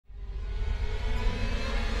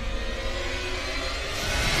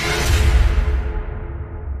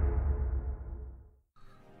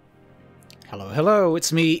Hello,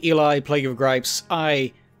 it's me, Eli, Plague of Gripes.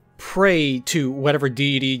 I pray to whatever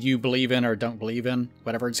deity you believe in or don't believe in,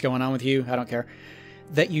 whatever is going on with you, I don't care,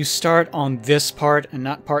 that you start on this part and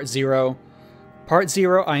not part 0. Part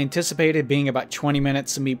 0 I anticipated being about 20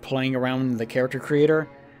 minutes of me playing around in the character creator.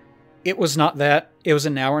 It was not that. It was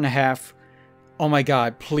an hour and a half. Oh my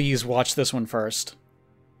god, please watch this one first.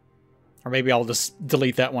 Or maybe I'll just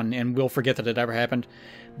delete that one and we'll forget that it ever happened.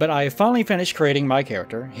 But I finally finished creating my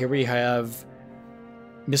character. Here we have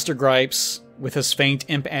Mr. Gripes with his faint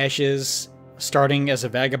imp ashes, starting as a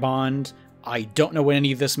vagabond. I don't know what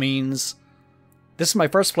any of this means. This is my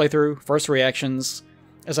first playthrough, first reactions,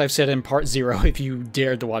 as I've said in part 0 if you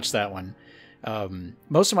dared to watch that one.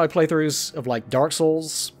 Most of my playthroughs of like Dark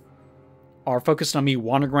Souls are focused on me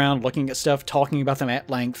wandering around, looking at stuff, talking about them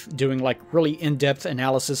at length, doing like really in-depth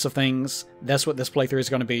analysis of things. That's what this playthrough is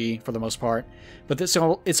going to be for the most part. But it's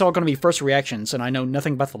all going to be first reactions, and I know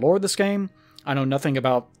nothing about the lore of this game. I know nothing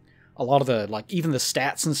about a lot of the, like, even the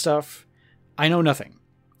stats and stuff. I know nothing.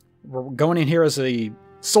 We're going in here as a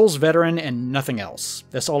Souls veteran and nothing else.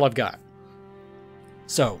 That's all I've got.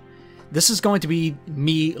 So, this is going to be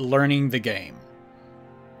me learning the game.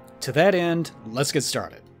 To that end, let's get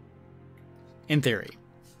started. In theory.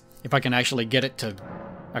 If I can actually get it to...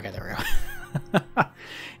 Okay, there we go.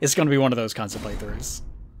 It's going to be one of those kinds of playthroughs.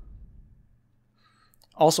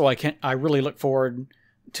 Also, I really look forward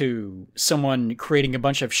to someone creating a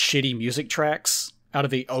bunch of shitty music tracks out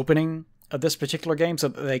of the opening of this particular game so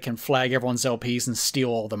that they can flag everyone's LPs and steal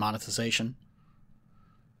all the monetization.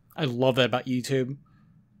 I love that about YouTube.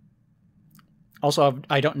 Also,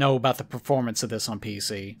 I don't know about the performance of this on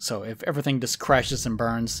PC, so if everything just crashes and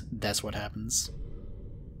burns, that's what happens.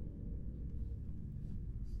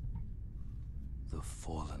 The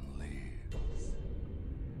fallen leaves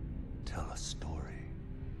tell a story.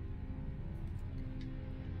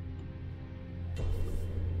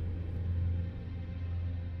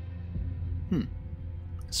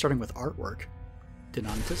 Starting with artwork. Did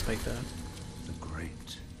not anticipate that. The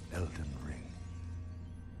great Elden ring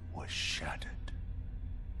was shattered.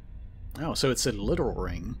 Oh, so it's a literal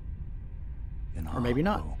ring. Or maybe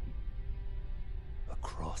not. Home,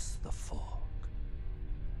 across the fog,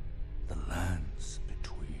 the lands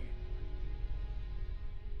between.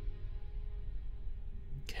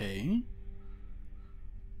 Okay.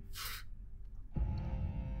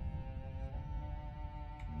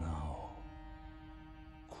 Now,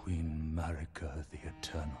 Queen Marika the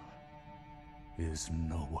Eternal is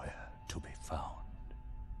nowhere to be found.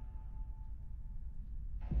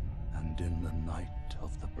 And in the night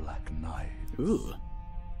of the Black Knives, Ooh.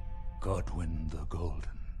 Godwyn the Golden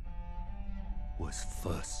was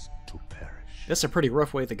first to perish. That's a pretty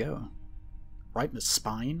rough way to go. Right in the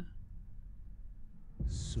spine?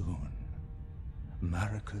 Soon,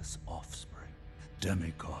 Marika's offspring,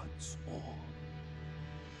 demigods all,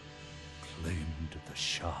 claimed the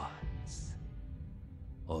shards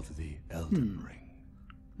of the Elden Ring.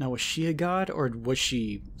 Now, was she a god, or was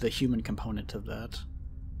she the human component of that?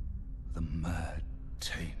 The mad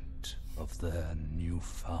taint of their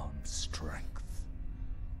newfound strength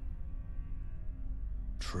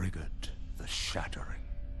triggered the shattering.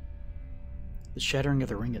 The shattering of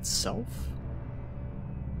the ring itself?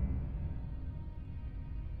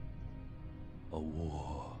 A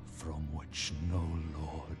war from which no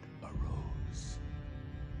lord arose.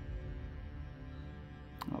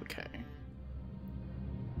 Okay.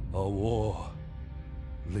 A war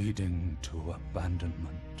leading to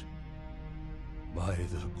abandonment by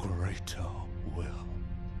the greater will.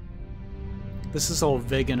 This is all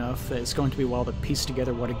vague enough that it's going to be a while to piece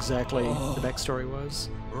together what exactly the backstory was.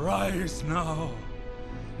 Rise now,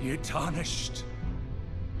 ye tarnished,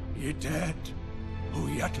 ye dead who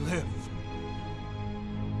yet live.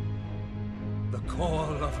 The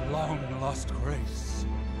call of long-lost grace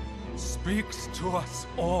speaks to us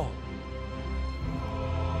all.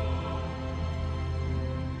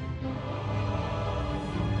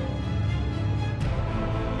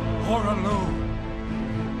 Horalu,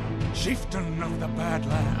 chieftain of the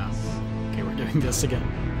Badlands. Okay, we're doing this again.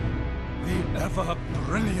 The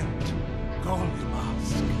ever-brilliant Gold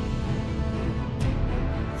Mask.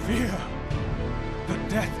 Fear, the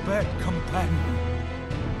deathbed companion.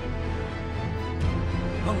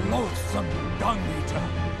 The loathsome dung-eater.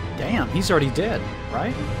 Damn, he's already dead,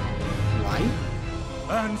 right? Right?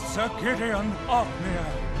 And Sir Gideon Ofnir.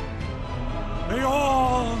 The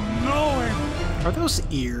all-knowing. Are those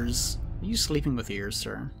ears? Are you sleeping with ears,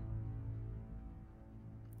 sir?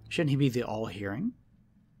 Shouldn't he be the all-hearing?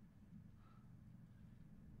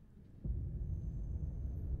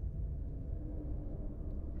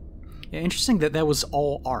 Yeah, interesting that that was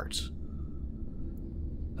all art.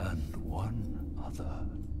 and one other,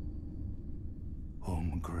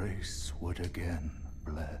 whom grace would again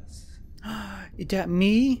bless. Is that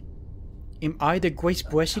me? Am I the grace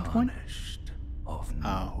blessed one? Tarnished of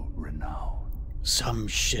no renown. Some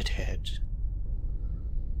shithead.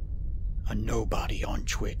 A nobody on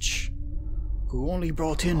Twitch, who only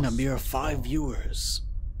brought in a mere 5 viewers.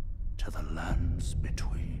 To the lands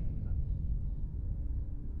between.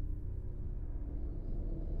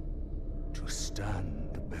 To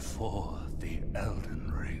stand before the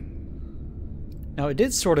Elden Ring. Now, it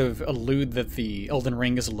did sort of allude that the Elden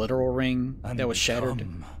Ring is a literal ring that was shattered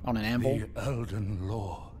on an anvil. The Elden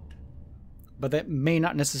Lord. But that may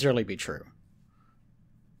not necessarily be true.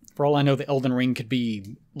 For all I know, the Elden Ring could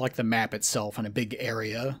be like the map itself in a big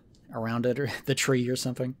area around it, or the tree or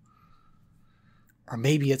something. Or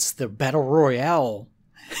maybe it's the Battle Royale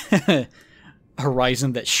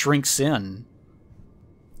horizon that shrinks in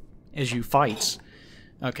as you fight.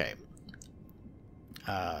 Okay.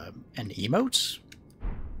 An emote?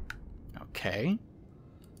 Okay.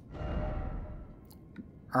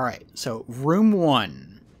 Alright, so room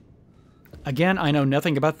 1. Again, I know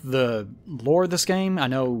nothing about the lore of this game. I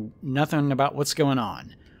know nothing about what's going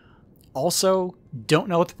on. Also, don't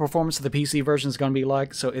know what the performance of the PC version is going to be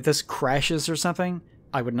like, so if this crashes or something,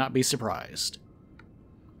 I would not be surprised.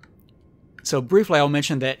 So briefly, I'll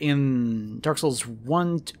mention that in Dark Souls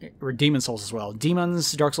 1, or Demon Souls as well,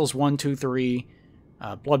 Demons, Dark Souls 1, 2, 3,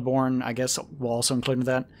 Bloodborne, I guess will also include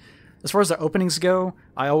that. As far as the openings go,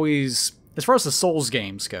 as far as the Souls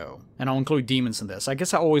games go, and I'll include Demons in this, I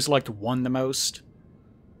guess I always liked 1 the most,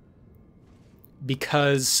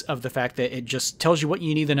 because of the fact that it just tells you what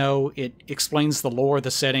you need to know. It explains the lore, the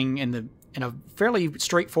setting, in a fairly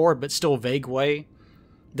straightforward but still vague way.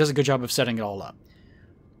 It does a good job of setting it all up.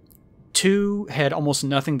 2 had almost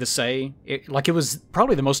nothing to say. It was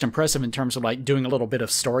probably the most impressive in terms of like doing a little bit of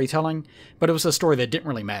storytelling, but it was a story that didn't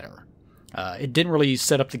really matter. It didn't really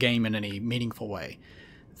set up the game in any meaningful way.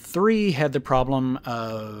 3 had the problem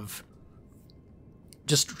of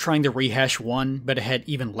just trying to rehash 1, but it had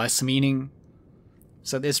even less meaning.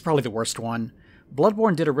 So it's probably the worst one.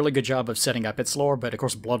 Bloodborne did a really good job of setting up its lore, but of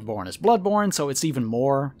course Bloodborne is Bloodborne, so it's even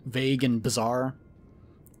more vague and bizarre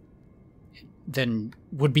than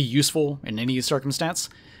would be useful in any circumstance.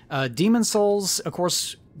 Demon Souls, of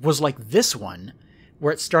course, was like this one,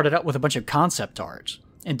 where it started out with a bunch of concept art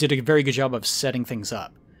and did a very good job of setting things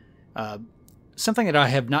up. Something that I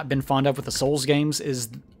have not been fond of with the Souls games is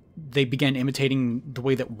they began imitating the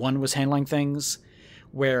way that 1 was handling things,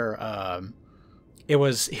 where it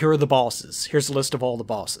was, here are the bosses, here's a list of all the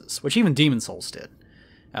bosses, which even Demon Souls did.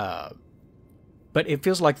 But it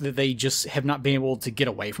feels like that they just have not been able to get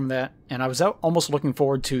away from that, and I was almost looking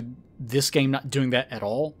forward to this game not doing that at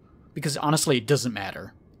all, because honestly it doesn't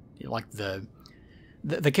matter. Like the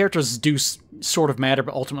characters do sort of matter,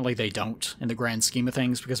 but ultimately they don't in the grand scheme of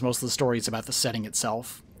things, because most of the story is about the setting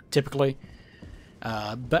itself, typically.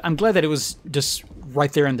 But I'm glad that it was just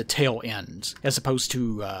right there in the tail end, as opposed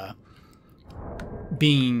to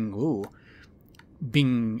being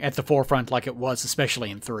at the forefront like it was,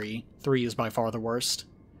 especially in 3. 3 is by far the worst.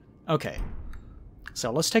 Okay.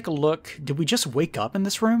 So let's take a look. Did we just wake up in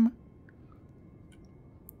this room?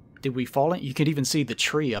 Did we fall in? You could even see the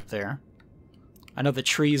tree up there. I know the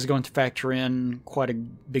tree is going to factor in quite a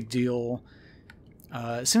big deal.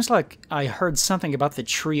 It seems like I heard something about the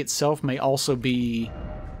tree itself may also be...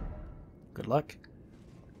 Good luck.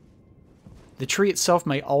 The tree itself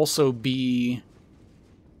may also be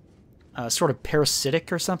sort of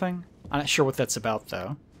parasitic or something. I'm not sure what that's about,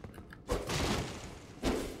 though.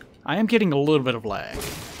 I am getting a little bit of lag.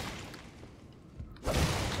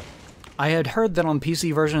 I had heard that on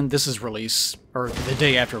PC version, this is release, or the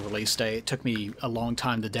day after release day. It took me a long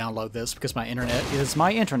time to download this because my internet is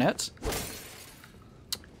my internet.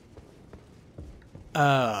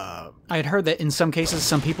 I had heard that in some cases,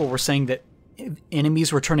 some people were saying that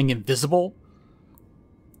enemies were turning invisible.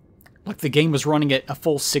 Like the game was running at a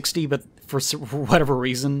full 60, but for whatever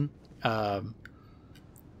reason,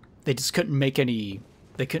 they just couldn't make any...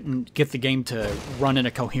 They couldn't get the game to run in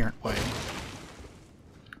a coherent way.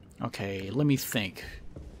 Okay, let me think.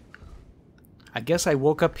 I guess I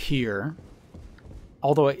woke up here.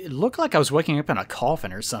 Although it looked like I was waking up in a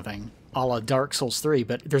coffin or something, a la Dark Souls 3,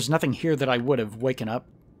 but there's nothing here that I would have waken up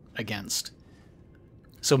against.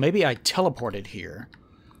 So maybe I teleported here.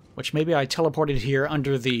 Which maybe I teleported here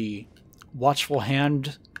under the watchful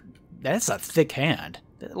hand. That's a thick hand.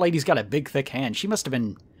 That lady's got a big, thick hand. She must have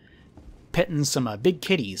been petting some big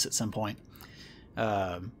kitties at some point.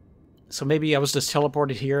 So maybe I was just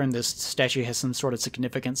teleported here and this statue has some sort of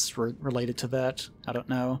significance related to that. I don't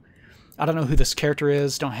know. I don't know who this character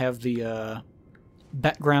is. Don't have the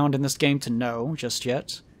background in this game to know just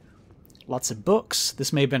yet. Lots of books.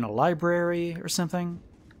 This may have been a library or something.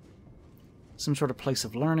 Some sort of place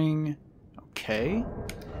of learning. Okay.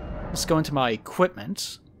 Let's go into my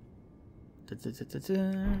equipment.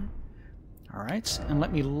 Alright, and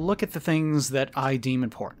let me look at the things that I deem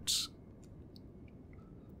important.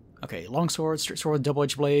 Okay, longsword, straight sword,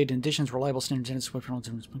 double-edged blade, additions, reliable standard genesis weapon,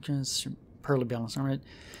 pearly balanced armament.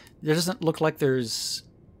 There doesn't look like there's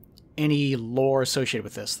any lore associated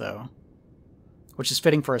with this, though. Which is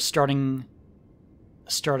fitting for a starting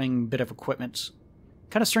bit of equipment.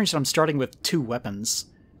 Kind of strange that I'm starting with 2 weapons.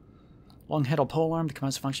 Long-handled polearm, the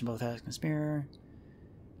combines function both axe and spear.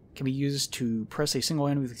 Can be used to press a single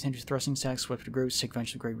enemy with continuous thrusting stacks, swift to groups, take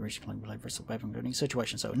advantage of great range, versatile weapon in any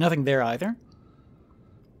situation. So nothing there either.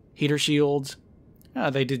 Heater shield.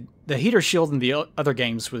 They did the heater shield in the other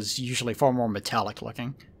games was usually far more metallic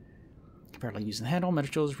looking. Comparatively using the handle,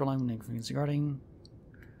 metal tools, relying on guarding.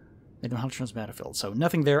 They know how to trust battlefield. So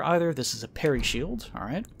nothing there either. This is a parry shield.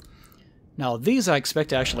 Alright. Now these I expect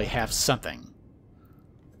to actually have something.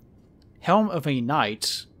 Helm of a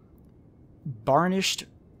Knight. Banished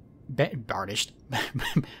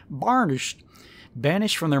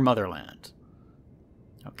from their motherland.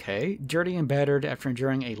 Okay. Dirty and battered after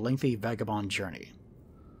enduring a lengthy vagabond journey.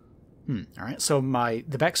 Alright, so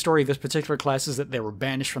the backstory of this particular class is that they were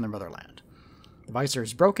banished from their motherland. The visor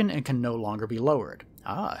is broken and can no longer be lowered.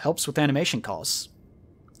 Helps with animation costs.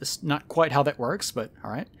 This is not quite how that works, but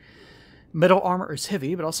alright. Metal armor is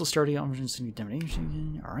heavy, but also sturdy. Alright,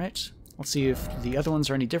 let's see if the other ones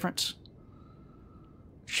are any different.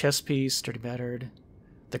 Chest piece, sturdy battered.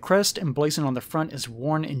 The crest emblazoned on the front is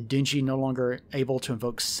worn and dingy, no longer able to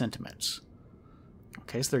invoke sentiment.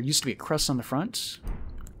 Okay, so there used to be a crest on the front.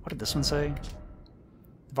 What did this one say?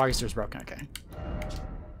 The visor's broken, okay.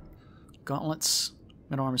 Gauntlets.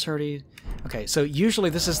 Metal armor is sturdy. Okay, so usually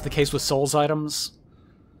this is the case with Souls items.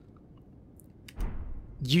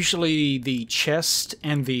 Usually the chest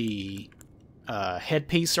and the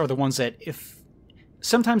headpiece are the ones that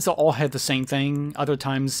sometimes they'll all have the same thing. Other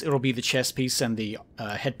times it'll be the chest piece and the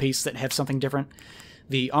headpiece that have something different.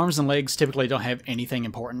 The arms and legs typically don't have anything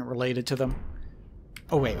important related to them.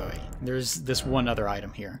 Oh, wait. There's this one other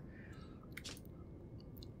item here.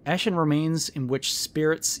 Ashen remains in which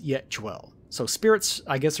spirits yet dwell. So spirits,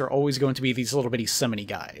 I guess, are always going to be these little bitty summony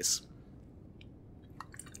guys.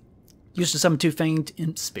 Used to summon 2 faint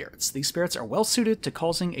imp spirits. These spirits are well suited to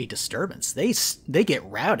causing a disturbance. They get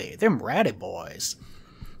rowdy. Them rowdy boys.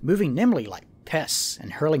 Moving nimbly like pests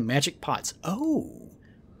and hurling magic pots. Oh!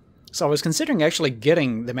 So I was considering actually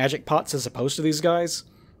getting the magic pots as opposed to these guys.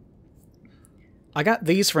 I got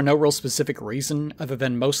these for no real specific reason, other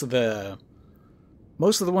than most of the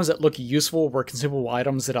ones that look useful were consumable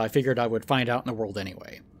items that I figured I would find out in the world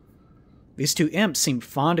anyway. These 2 imps seemed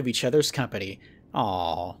fond of each other's company.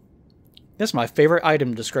 Aww. That's my favorite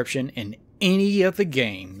item description in any of the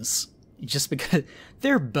games. Just because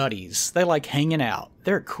they're buddies. They like hanging out.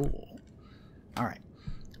 They're cool. Alright.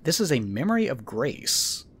 This is a Memory of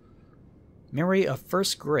Grace. Memory of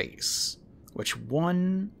First Grace, which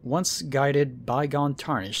once guided bygone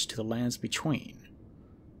tarnish to the lands between.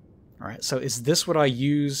 Alright, so is this what I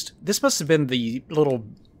used? This must have been the little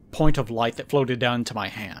point of light that floated down into my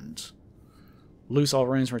hand. Loose all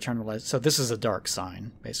runes, return to light. So this is a dark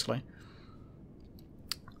sign, basically.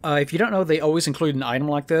 If you don't know, they always include an item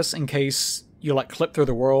like this in case you like clip through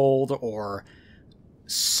the world or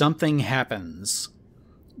something happens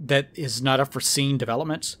that is not a foreseen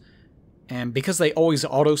development. And because they always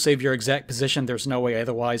autosave your exact position, there's no way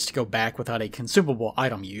otherwise to go back without a consumable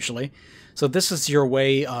item, usually. So this is your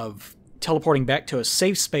way of teleporting back to a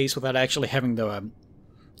safe space without actually having to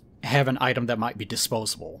have an item that might be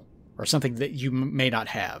disposable, or something that you may not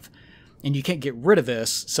have. And you can't get rid of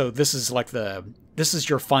this, so this is like this is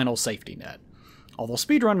your final safety net. Although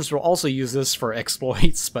speedrunners will also use this for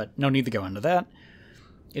exploits, but no need to go into that.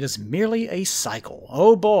 It is merely a cycle.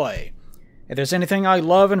 Oh boy! If there's anything I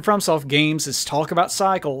love in FromSoft games, it's talk about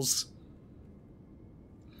cycles.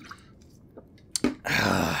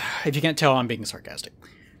 If you can't tell, I'm being sarcastic.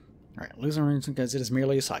 Alright, losing rings because it is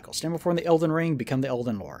merely a cycle. Stand before the Elden Ring, become the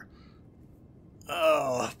Elden Lore.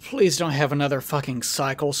 Oh, please don't have another fucking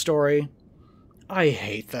cycle story. I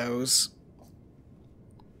hate those.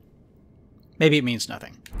 Maybe it means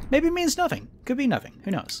nothing. Maybe it means nothing. Could be nothing.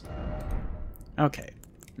 Who knows? Okay.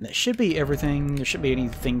 That should be everything. There shouldn't be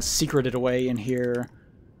anything secreted away in here.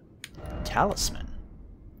 Talisman.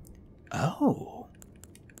 Oh.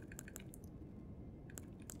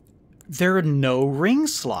 There are no ring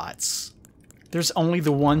slots. There's only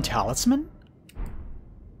the one talisman?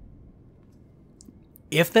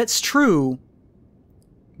 If that's true,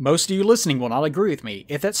 most of you listening will not agree with me.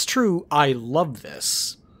 If that's true, I love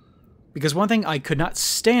this. Because one thing I could not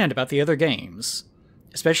stand about the other games,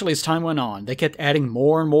 especially as time went on, they kept adding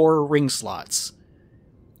more and more ring slots.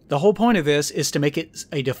 The whole point of this is to make it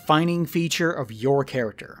a defining feature of your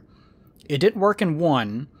character. It didn't work in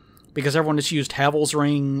 1, because everyone just used Havel's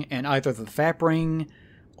ring and either the FAP ring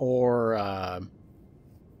or...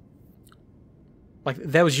 like,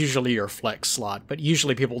 that was usually your flex slot, but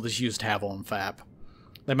usually people just used Havel and FAP.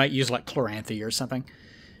 They might use, like, Chloranthy or something.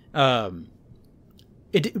 But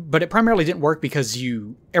it primarily didn't work because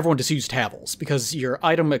everyone just used Havels. Because your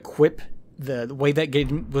item equip, the way that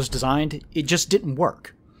game was designed, it just didn't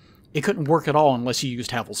work. It couldn't work at all unless you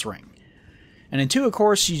used Havel's ring. And in 2, of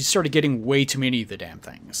course, you started getting way too many of the damn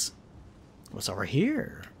things. What's over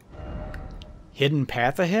here? Hidden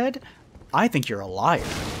path ahead? I think you're a liar.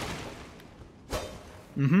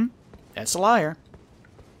 Mm-hmm. That's a liar.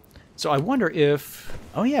 So I wonder if...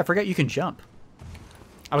 Oh yeah, I forgot you can jump.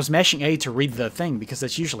 I was mashing A to read the thing because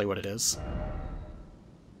that's usually what it is.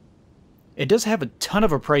 It does have a ton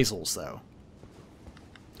of appraisals, though.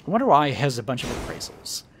 I wonder why it has a bunch of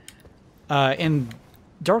appraisals. In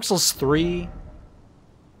Dark Souls 3...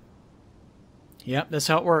 Yep, that's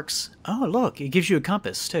how it works. Oh, look, it gives you a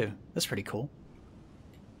compass, too. That's pretty cool.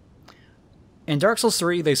 In Dark Souls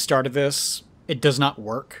 3, they started this. It does not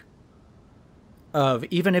work.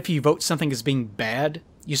 Even if you vote something as being bad,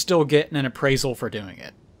 you still get an appraisal for doing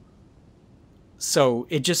it. So,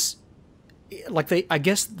 it just... Like, I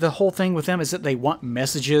guess the whole thing with them is that they want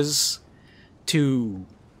messages to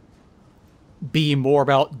be more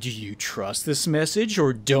about, do you trust this message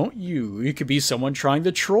or don't you? It could be someone trying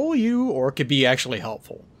to troll you, or it could be actually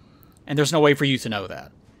helpful. And there's no way for you to know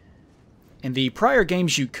that. In the prior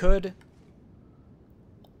games you could.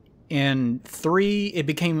 In 3, it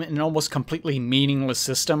became an almost completely meaningless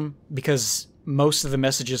system because most of the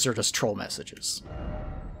messages are just troll messages.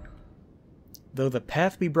 Though the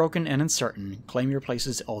path be broken and uncertain, claim your place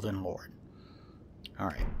as Elden Lord.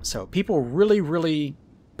 Alright, so people really...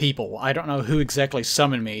 People. I don't know who exactly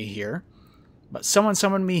summoned me here, but someone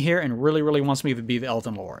summoned me here and really wants me to be the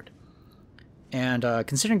Elden Lord. And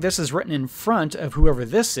considering this is written in front of whoever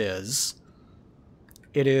this is,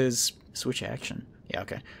 it is... Switch action. Yeah,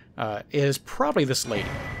 okay. It is probably this lady.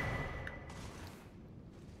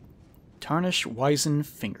 Tarnish Wizen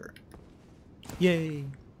Finger. Yay!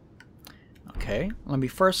 Okay, let me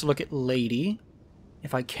first look at Lady,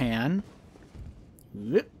 if I can.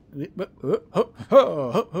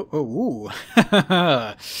 Ooh.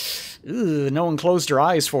 No one closed her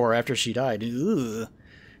eyes for her after she died. Ugh.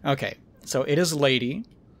 Okay, so it is Lady.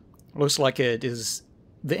 Looks like it is...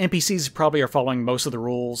 The NPCs probably are following most of the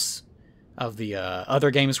rules of the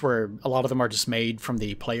other games where a lot of them are just made from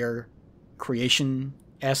the player creation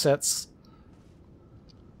assets.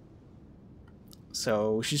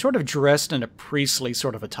 So she's sort of dressed in a priestly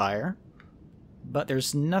sort of attire. But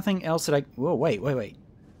there's nothing else that I... Whoa, wait.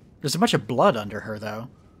 There's a bunch of blood under her, though.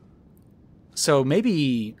 So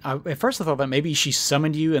maybe... at first I thought that maybe she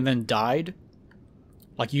summoned you and then died.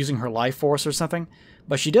 Like using her life force or something.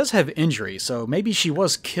 But she does have injury, so maybe she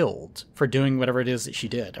was killed for doing whatever it is that she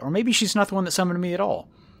did. Or maybe she's not the one that summoned me at all.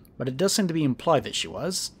 But it does seem to be implied that she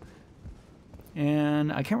was.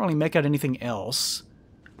 And I can't really make out anything else.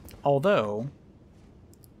 Although...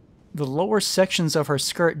 the lower sections of her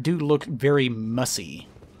skirt do look very mussy.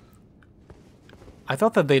 I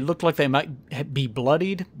thought that they looked like they might be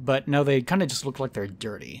bloodied, but no, they kind of just look like they're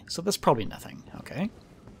dirty. So that's probably nothing. Okay.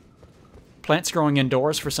 Plants growing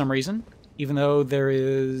indoors for some reason, even though there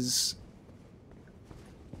is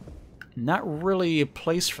not really a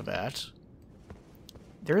place for that.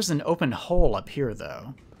 There is an open hole up here,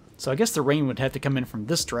 though. So I guess the rain would have to come in from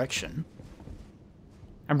this direction.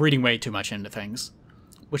 I'm reading way too much into things.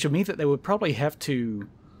 Which would mean that they would probably have to...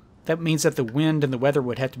 That means that the wind and the weather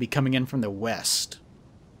would have to be coming in from the west.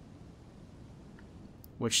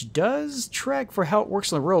 Which does track for how it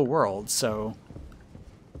works in the real world, so...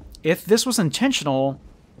 If this was intentional,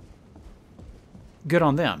 good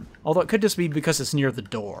on them. Although it could just be because it's near the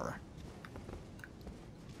door.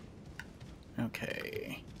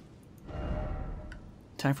 Okay.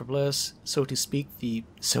 Time for bliss, so to speak,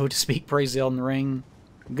 praise the Elden Ring.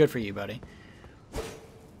 Good for you, buddy.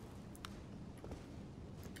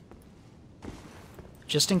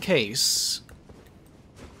 Just in case.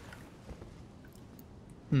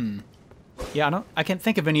 Yeah, I can't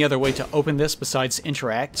think of any other way to open this besides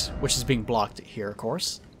interact, which is being blocked here, of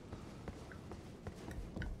course.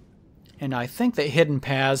 And I think that hidden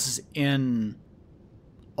paths in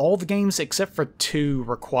all the games except for 2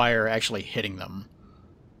 require actually hitting them.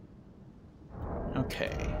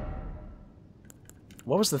 Okay.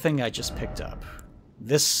 What was the thing I just picked up?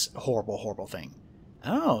 This horrible, horrible thing.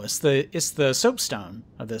 Oh, it's the soapstone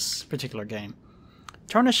of this particular game.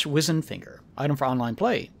 Tarnished Wizened Finger. Item for online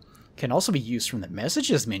play. Can also be used from the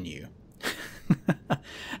messages menu. I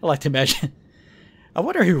like to imagine. I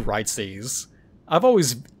wonder who writes these. I've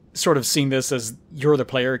always sort of seen this as you're the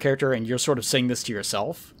player character and you're sort of saying this to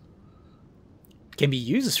yourself. Can be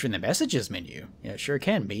used from the messages menu. Yeah, sure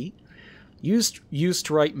can be. Used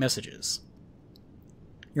to write messages.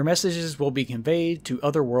 Your messages will be conveyed to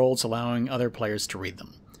other worlds, allowing other players to read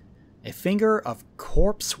them. A finger of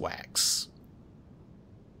corpse wax.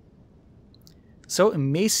 So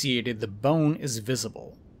emaciated the bone is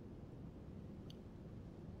visible.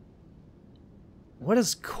 What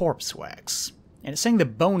is corpse wax? And it's saying the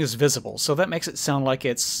bone is visible, so that makes it sound like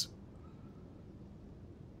it's...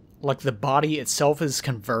 like the body itself is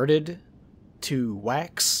converted to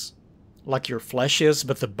wax? Like your flesh is,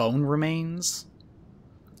 but the bone remains?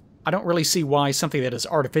 I don't really see why something that is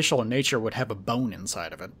artificial in nature would have a bone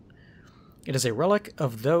inside of it. It is a relic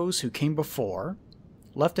of those who came before,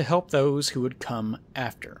 left to help those who would come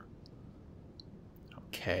after.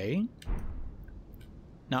 Okay.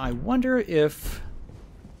 Now I wonder if...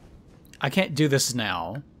 I can't do this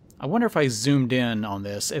now. I wonder if I zoomed in on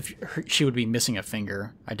this, if she would be missing a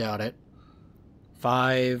finger. I doubt it.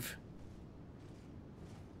 5.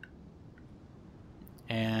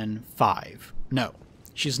 And 5. No.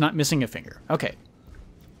 She's not missing a finger. Okay.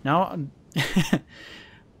 Now,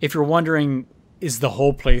 if you're wondering, is the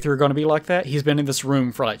whole playthrough going to be like that? He's been in this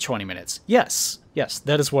room for like 20 minutes. Yes. Yes,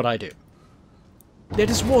 that is what I do.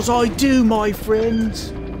 That is what I do, my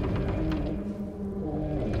friends.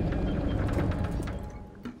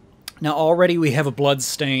 Now already we have a blood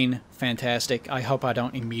stain. Fantastic. I hope I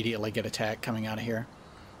don't immediately get attacked coming out of here.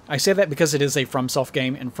 I say that because it is a FromSoft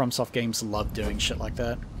game, and FromSoft games love doing shit like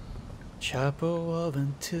that. Chapel of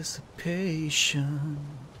Anticipation.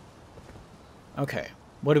 Okay,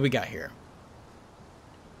 what do we got here?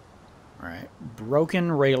 Alright,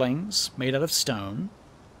 broken railings made out of stone.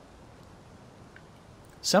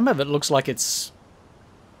 Some of it looks like it's...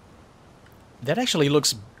 that actually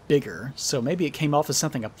looks bigger, so maybe it came off as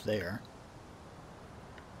something up there.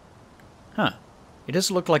 Huh. It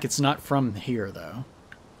does look like it's not from here, though.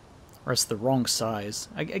 Or it's the wrong size.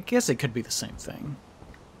 I guess it could be the same thing.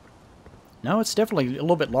 No, it's definitely a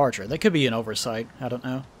little bit larger. That could be an oversight. I don't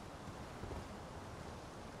know.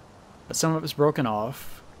 But some of it's broken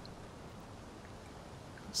off.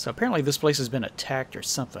 So apparently this place has been attacked or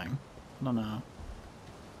something. I don't know.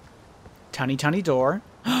 Tiny, tiny door.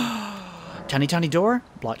 Tiny, tiny door.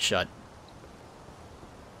 Blocked shut.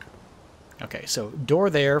 Okay, so door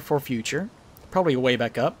there for future. Probably a way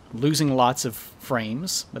back up. Losing lots of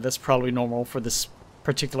frames, but that's probably normal for this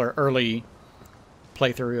particular early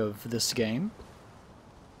playthrough of this game.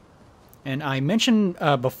 And I mentioned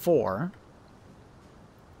before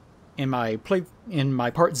in my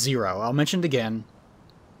part 0, I'll mention it again.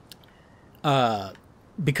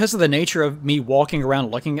 Because of the nature of me walking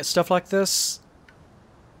around looking at stuff like this,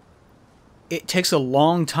 it takes a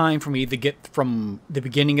long time for me to get from the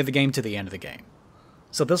beginning of the game to the end of the game.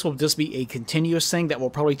 So this will just be a continuous thing that will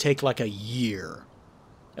probably take like a year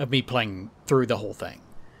of me playing through the whole thing.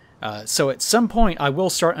 So at some point I will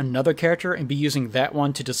start another character and be using that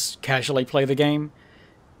one to just casually play the game.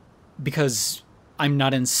 Because I'm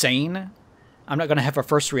not insane. I'm not going to have a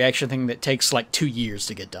first reaction thing that takes like 2 years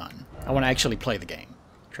to get done. I want to actually play the game.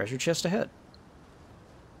 Treasure chest ahead.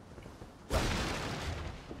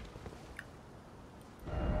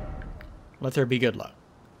 Let there be good luck.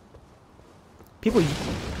 People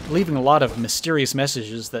leaving a lot of mysterious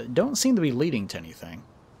messages that don't seem to be leading to anything.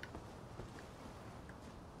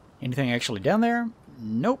 Anything actually down there?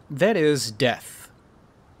 Nope, that is death.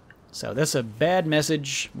 So that's a bad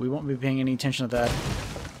message. We won't be paying any attention to that.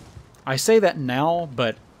 I say that now,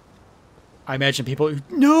 but I imagine people,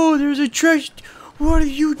 no, there's a treasure. What are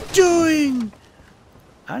you doing?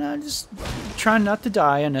 I'm just trying not to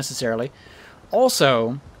die unnecessarily.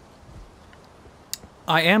 Also,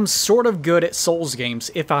 I am sort of good at Souls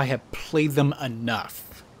games if I have played them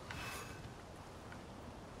enough.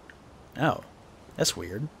 Oh, that's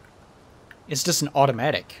weird. It's just an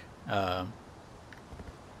automatic. Huh.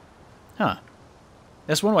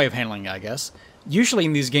 That's one way of handling it, I guess. Usually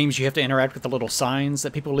in these games you have to interact with the little signs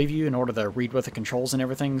that people leave you in order to read what the controls and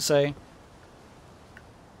everything say.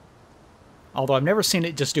 Although I've never seen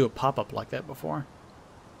it just do a pop-up like that before.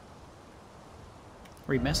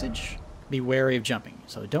 Read message. Be wary of jumping.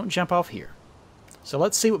 So don't jump off here. So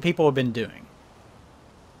let's see what people have been doing.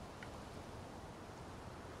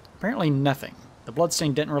 Apparently nothing. The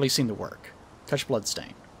bloodstain didn't really seem to work. Touch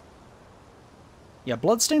bloodstain. Yeah,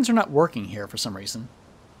 bloodstains are not working here for some reason.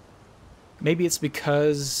 Maybe it's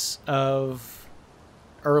because of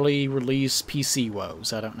early release PC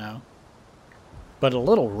woes, I don't know. But a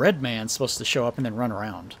little red man's supposed to show up and then run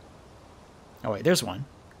around. Oh wait, there's one.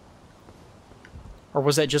 Or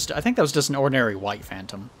was that just... I think that was just an ordinary white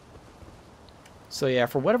phantom. So yeah,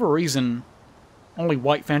 for whatever reason, only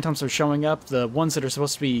white phantoms are showing up. The ones that are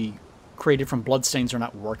supposed to be created from bloodstains are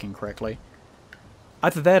not working correctly.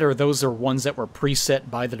 Either that or those are ones that were preset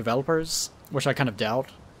by the developers, which I kind of doubt.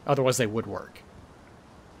 Otherwise they would work.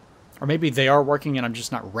 Or maybe they are working and I'm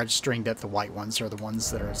just not registering that the white ones are the ones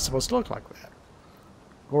that are supposed to look like that.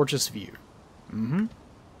 Gorgeous view. Mm-hmm.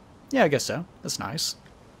 Yeah, I guess so. That's nice.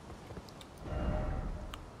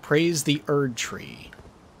 Praise the Erd Tree.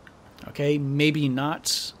 Okay, maybe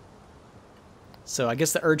not. So I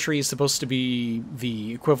guess the Erd Tree is supposed to be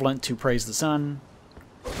the equivalent to Praise the Sun.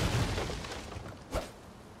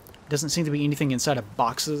 Doesn't seem to be anything inside of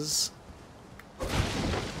boxes.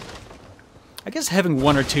 I guess having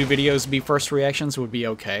 1 or 2 videos be first reactions would be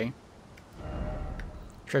okay.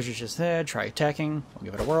 Treasure's just there. Try attacking. We'll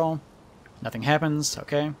give it a whirl. Nothing happens.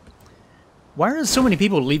 Okay. Why are so many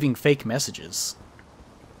people leaving fake messages?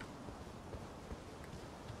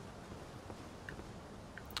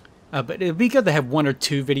 But it'd be good to have 1 or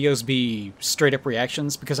 2 videos be straight-up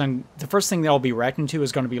reactions, because the first thing that I'll be reacting to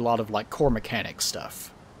is going to be a lot of like core mechanic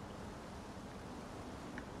stuff.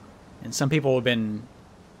 And some people have been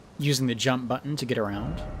using the jump button to get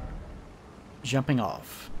around. Jumping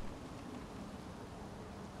off.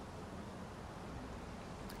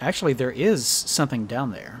 Actually, there is something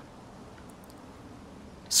down there.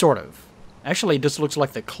 Sort of. Actually, it just looks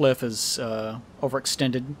like the cliff is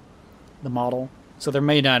overextended, the model. So there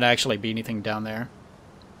may not actually be anything down there.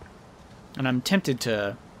 And I'm tempted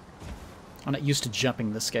to... I'm not used to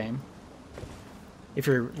jumping this game. If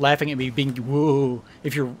you're laughing at me being... Woo!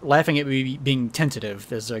 If you're laughing at me being tentative,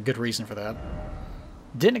 there's a good reason for that.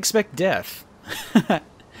 Didn't expect death.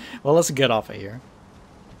 Well, let's get off of here.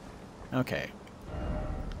 Okay.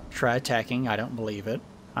 Try attacking. I don't believe it.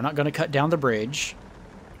 I'm not going to cut down the bridge.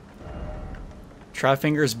 Try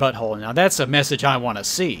finger's butthole. Now that's a message I want to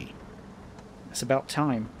see. It's about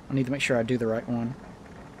time. I need to make sure I do the right one.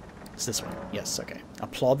 It's this one. Yes, okay.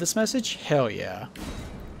 Applaud this message? Hell yeah.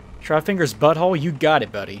 Try finger's butthole? You got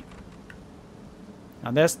it, buddy.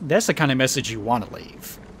 Now that's the kind of message you want to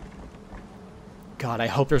leave. God, I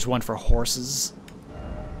hope there's one for horses.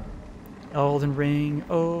 Elden Ring,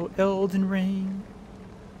 oh, Elden Ring.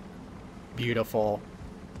 Beautiful.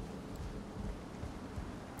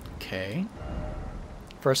 Okay.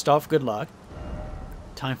 First off, good luck.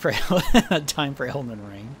 Time for Elden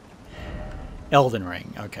Ring. Elden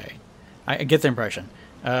Ring, okay. I get the impression.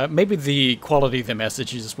 Maybe the quality of the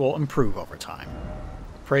messages will improve over time.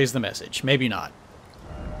 Praise the message. Maybe not.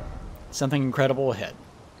 Something incredible ahead.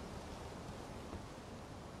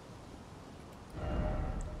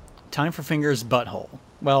 Time for finger's butthole.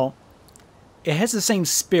 Well, it has the same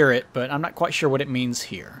spirit, but I'm not quite sure what it means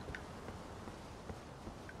here.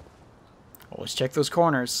 Well, let's check those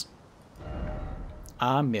corners.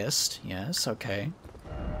 I missed. Yes, okay.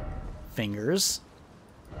 Fingers.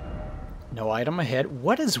 No item ahead.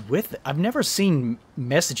 What is with it? I've never seen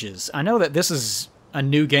messages. I know that this is a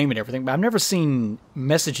new game and everything, but I've never seen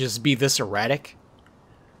messages be this erratic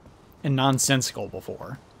and nonsensical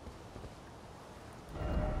before.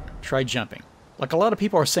 Try jumping. Like, a lot of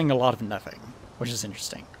people are saying a lot of nothing, which is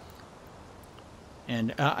interesting.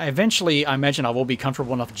 And eventually, I imagine I will be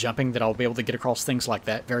comfortable enough jumping that I'll be able to get across things like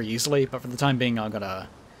that very easily. But for the time being, I'm gonna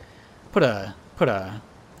put a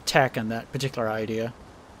tack on that particular idea.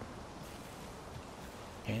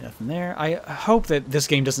 Okay, nothing there. I hope that this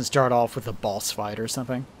game doesn't start off with a boss fight or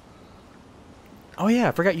something. Oh yeah,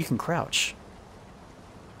 I forgot you can crouch.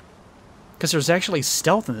 Because there's actually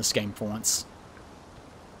stealth in this game for once.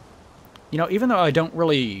 You know, even though I don't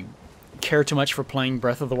really care too much for playing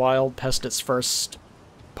Breath of the Wild past its first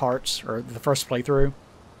parts, or the first playthrough,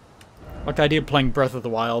 like the idea of playing Breath of the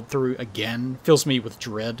Wild through again fills me with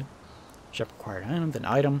dread. Shop required item, then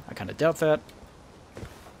item. I kind of doubt that.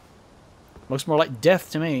 Looks more like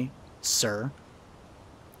death to me, sir.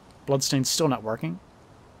 Bloodstain's still not working.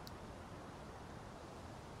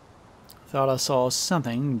 Thought I saw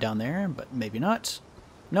something down there, but maybe not.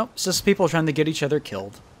 Nope, it's just people trying to get each other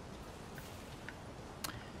killed.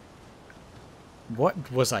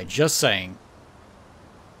 What was I just saying?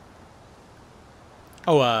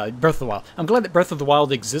 Oh, Breath of the Wild. I'm glad that Breath of the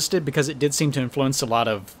Wild existed because it did seem to influence a lot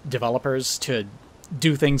of developers to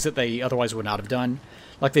do things that they otherwise would not have done.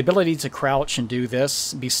 Like the ability to crouch and do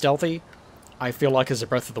this, be stealthy. I feel like is a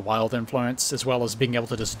Breath of the Wild influence, as well as being able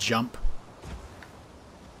to just jump.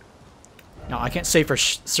 Now, I can't say for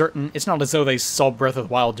certain, it's not as though they saw Breath of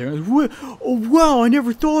the Wild doing, oh wow, I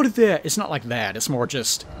never thought of that. It's not like that. It's more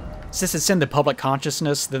just, since it's in the public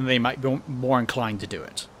consciousness, then they might be more inclined to do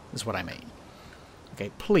it, is what I mean.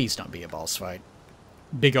 Okay, please don't be a boss fight.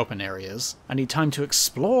 Big open areas. I need time to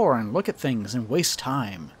explore and look at things and waste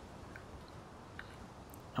time.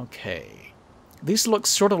 Okay. These look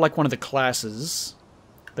sort of like one of the classes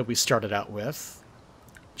that we started out with.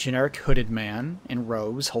 Generic hooded man in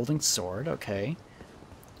robes holding sword. Okay.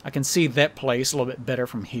 I can see that place a little bit better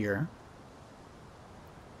from here.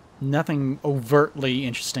 Nothing overtly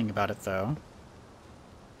interesting about it, though.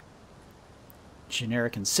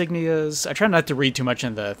 Generic insignias. I try not to read too much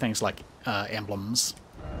into things like emblems.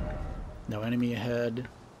 No enemy ahead.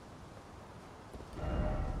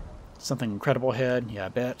 Something incredible ahead. Yeah, I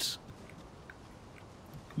bet.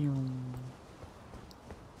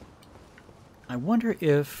 I wonder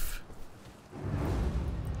if...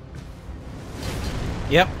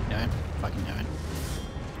 Yep, no it. Fucking know it.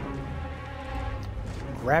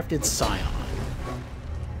 Grafted Scion.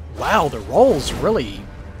 Wow, the roll's really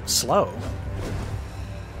slow.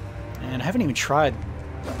 And I haven't even tried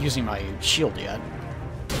using my shield yet.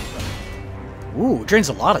 Ooh, drains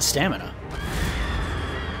a lot of stamina.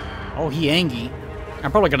 Oh, he Angie. I'm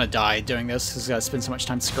probably gonna die doing this because I spend so much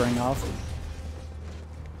time scurrying off.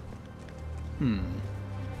 I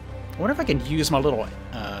wonder if I can use my little...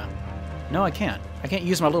 no, I can't. I can't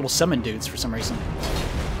use my little summon dudes for some reason.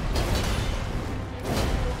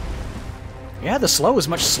 Yeah, the slow is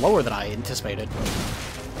much slower than I anticipated.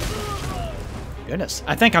 Goodness.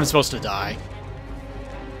 I think I'm supposed to die.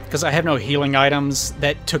 Because I have no healing items.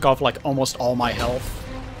 That took off like almost all my health.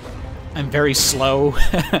 I'm very slow.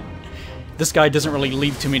 This guy doesn't really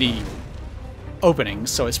leave too many openings,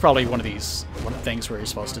 so it's probably one of these things where you're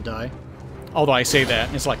supposed to die. Although I say that,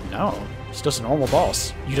 and it's like, no, it's just a normal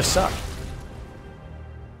boss. You just suck.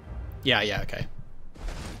 Yeah, okay.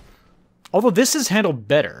 Although this is handled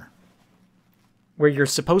better. Where you're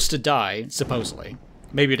supposed to die, supposedly.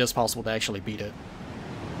 Maybe it is possible to actually beat it.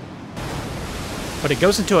 But it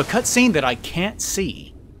goes into a cutscene that I can't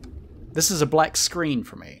see. This is a black screen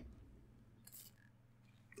for me.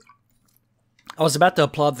 I was about to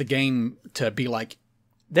applaud the game to be like,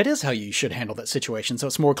 that is how you should handle that situation, so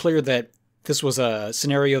it's more clear that this was a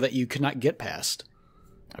scenario that you could not get past.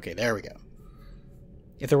 Okay, there we go.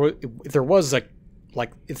 If there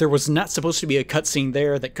was not supposed to be a cutscene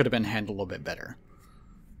there, that could have been handled a little bit better.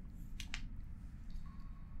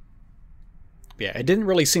 Yeah, it didn't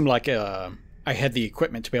really seem like I had the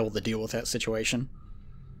equipment to be able to deal with that situation.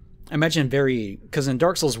 I imagine because in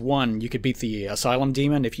Dark Souls 1, you could beat the Asylum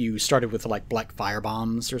Demon if you started with like black fire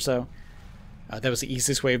bombs or so. That was the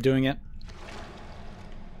easiest way of doing it.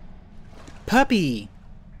 Puppy!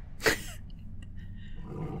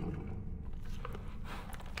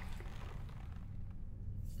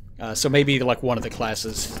 So maybe like one of the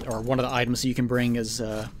classes or one of the items you can bring is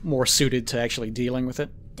more suited to actually dealing with it.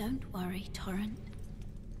 Don't worry, Torrent.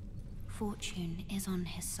 Fortune is on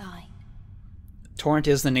his side. Torrent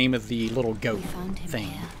is the name of the little goat We found him thing.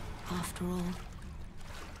 here, after all.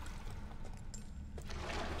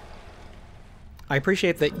 I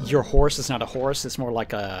appreciate that your horse is not a horse. It's more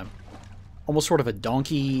like a, almost sort of a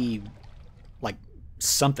donkey, like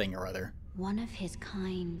something or other. One of his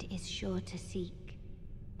kind is sure to seek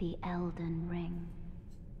the Elden Ring.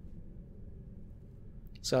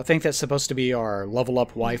 So I think that's supposed to be our level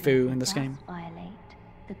up waifu in this game. Violate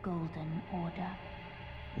the Golden Order.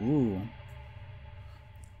 Ooh.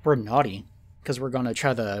 We're naughty, because we're going to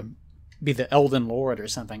try to be the Elden Lord or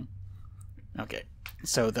something. Okay,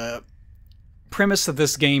 so the premise of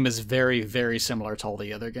this game is very, very similar to all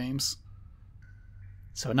the other games.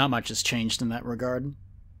 So not much has changed in that regard.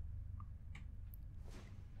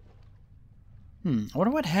 I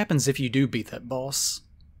wonder what happens if you do beat that boss.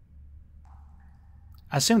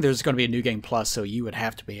 I assume there's going to be a New Game Plus, so you would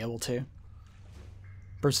have to be able to.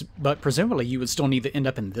 But presumably you would still need to end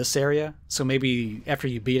up in this area, so maybe after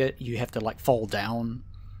you beat it, you have to like fall down,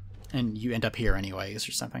 and you end up here anyways,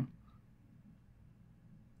 or something.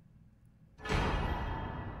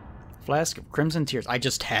 Flask of Crimson Tears. I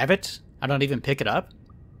just have it? I don't even pick it up?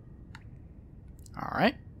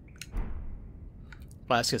 Alright.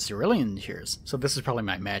 Flask of Cerulean Tears. So this is probably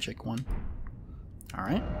my magic one.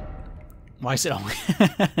 Alright. Why is it only...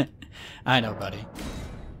 I know, buddy.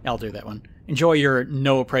 I'll do that one. Enjoy your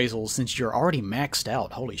no appraisals since you're already maxed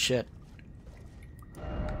out. Holy shit.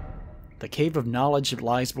 The Cave of Knowledge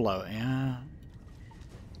lies below. Yeah.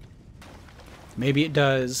 Maybe it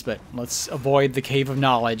does, but let's avoid the Cave of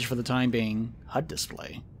Knowledge for the time being. HUD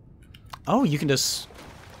display. Oh, you can just...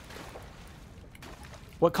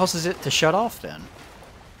 What causes it to shut off, then?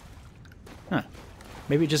 Huh.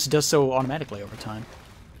 Maybe it just does so automatically over time.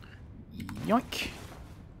 Yoink.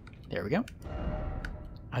 There we go.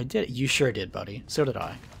 I did it. You sure did, buddy. So did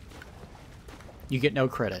I. You get no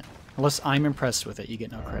credit. Unless I'm impressed with it, you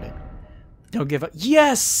get no credit. Don't give up.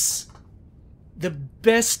 Yes! The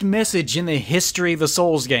best message in the history of the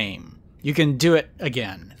Souls game. You can do it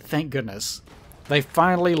again. Thank goodness. They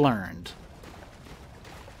finally learned.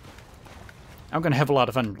 I'm going to have a lot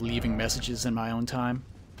of fun leaving messages in my own time.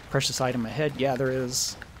 Precious item ahead. Yeah, there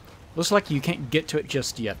is. Looks like you can't get to it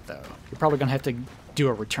just yet, though. You're probably going to have to do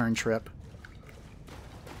a return trip.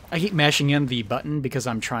 I keep mashing in the button because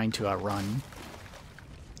I'm trying to run.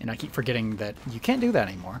 And I keep forgetting that you can't do that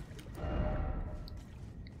anymore.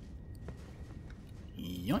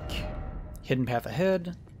 Yoink. Hidden path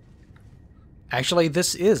ahead. Actually,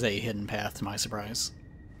 this is a hidden path, to my surprise.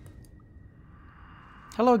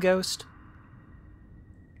 Hello, ghost.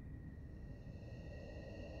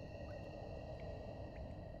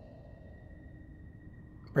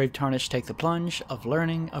 Brave Tarnished, take the plunge of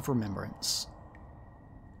learning of remembrance.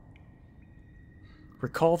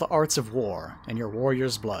 Recall the arts of war and your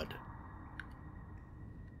warrior's blood.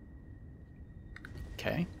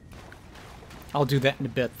 Okay. I'll do that in a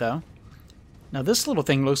bit, though. Now, this little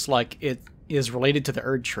thing looks like it is related to the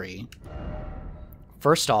Erd Tree.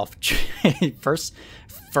 First off,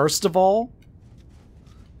 first of all,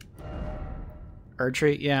 Erd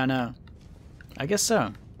Tree? Yeah, no. I guess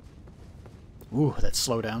so. Ooh, that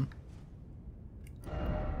slowdown.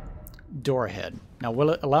 Door ahead. Now, will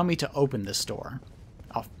it allow me to open this door?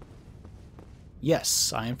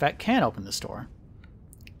 Yes, I in fact can open this door.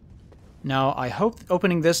 Now, I hope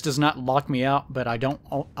opening this does not lock me out, but I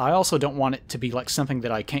also don't want it to be like something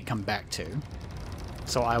that I can't come back to.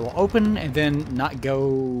 So I will open and then not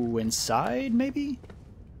go inside, maybe?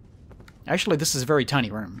 Actually, this is a very tiny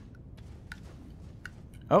room.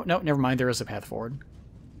 Oh, no, never mind. There is a path forward.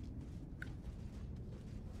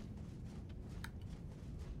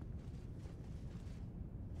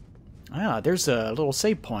 Ah, there's a little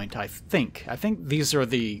save point, I think. I think these are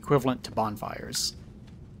the equivalent to bonfires.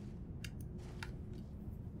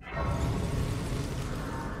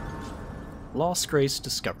 Lost Grace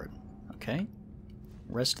discovered. Okay.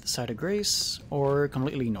 Rest of the site of Grace, or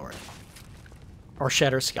completely ignore it. Or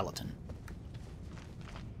shatter skeleton.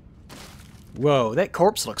 Whoa, that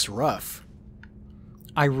corpse looks rough.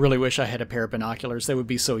 I really wish I had a pair of binoculars. They would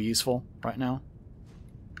be so useful right now.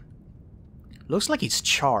 Looks like he's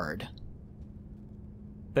charred.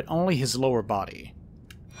 But only his lower body.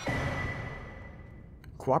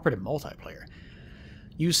 Cooperative multiplayer.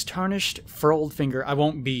 Use Tarnished Furled Finger. I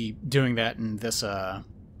won't be doing that in this, well,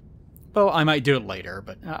 I might do it later,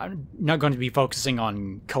 but I'm not going to be focusing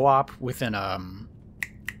on co-op within,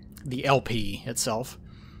 the LP itself.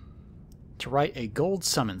 To write a gold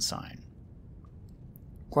summon sign.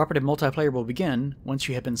 Cooperative multiplayer will begin once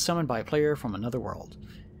you have been summoned by a player from another world.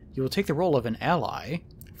 You will take the role of an ally,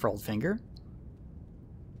 Furled Finger,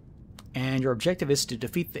 and your objective is to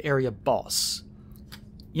defeat the area boss.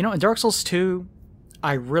 You know, in Dark Souls 2,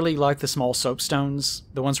 I really like the small soapstones,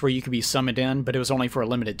 the ones where you could be summoned in, but it was only for a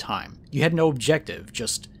limited time. You had no objective,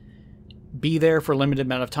 just be there for a limited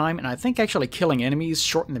amount of time, and I think actually killing enemies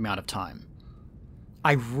shortened the amount of time.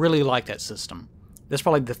 I really like that system. That's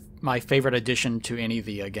probably my favorite addition to any of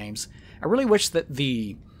the games. I really wish that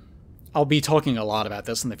I'll be talking a lot about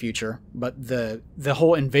this in the future, but the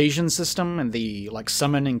whole invasion system and the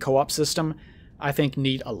summon and co-op system, I think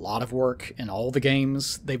need a lot of work in all the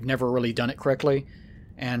games. They've never really done it correctly,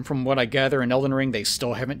 and from what I gather in Elden Ring, they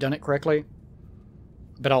still haven't done it correctly.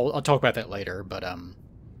 But I'll talk about that later. But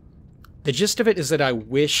the gist of it is that I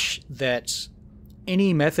wish that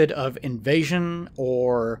any method of invasion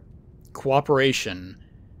or cooperation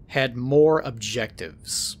had more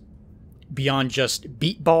objectives beyond just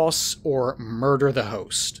beat boss or murder the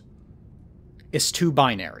host. It's too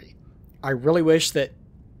binary. I really wish that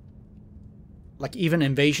even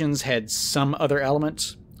invasions had some other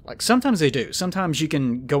element. Sometimes they do. Sometimes you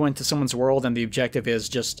can go into someone's world and the objective is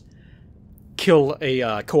just kill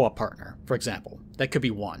a co-op partner, for example. That could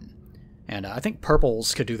be one. And I think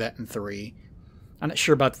purples could do that in 3. I'm not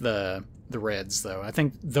sure about the reds, though. I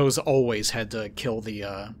think those always had to kill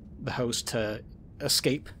the host to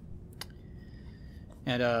escape.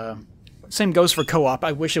 And same goes for co-op.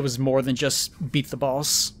 I wish it was more than just beat the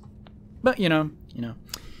boss. But, you know. We'll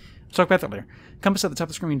talk about that later. Compass at the top of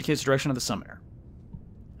the screen indicates the direction of the summoner.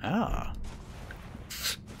 Ah.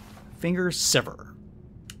 Finger sever.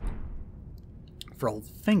 furled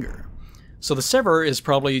finger. So the sever is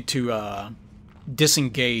probably to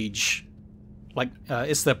disengage, like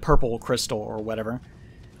it's the purple crystal or whatever,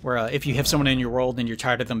 where if you have someone in your world and you're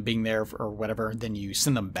tired of them being there or whatever, then you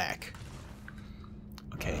send them back.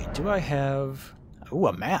 Okay, do I have... Ooh,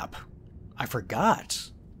 a map. I forgot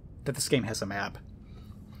that this game has a map.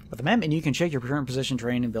 With the map menu, you can check your current position,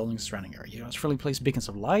 terrain, and buildings surrounding area. You must freely place beacons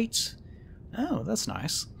of light. Oh, that's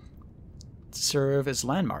nice. To serve as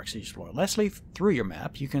landmarks as you explore. Lastly, through your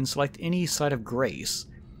map, you can select any site of grace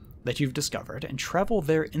that you've discovered and travel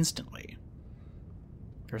there instantly.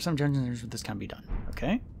 There are some dungeons where this can be done.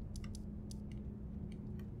 Okay.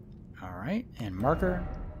 Alright, and marker.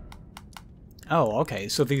 Oh, okay,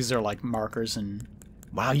 so these are like markers and...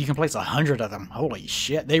 Wow, you can place 100 of them. Holy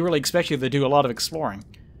shit, they really expect you to do a lot of exploring.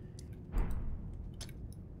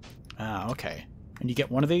 Ah, okay. And you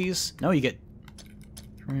get one of these? No, you get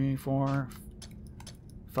 3, 4,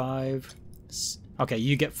 5... Okay,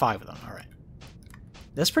 you get 5 of them, alright.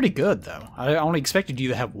 That's pretty good, though. I only expected you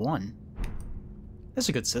to have 1. That's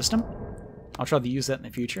a good system. I'll try to use that in the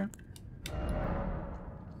future.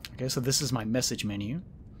 Okay, so this is my message menu.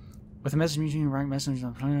 With the message menu, write messages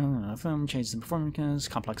on film, change the performance,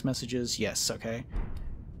 complex messages. Yes, okay.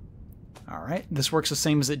 Alright, this works the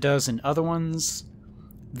same as it does in other ones.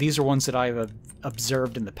 These are ones that I've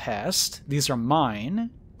observed in the past. These are mine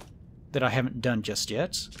that I haven't done just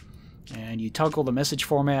yet. And you toggle the message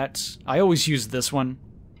format. I always use this one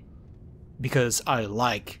because I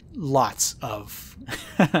like lots of...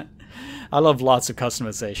 I love lots of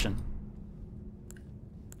customization.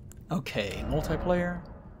 Okay, multiplayer.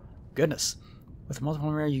 Goodness. With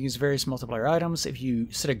multiplayer, you use various multiplayer items. If you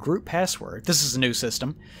set a group password, this is a new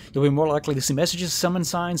system, you'll be more likely to see messages, summon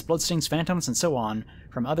signs, bloodstains, phantoms, and so on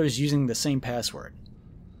from others using the same password.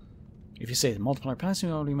 If you say the multiplayer password,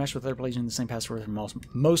 you'll already match with other players using the same password for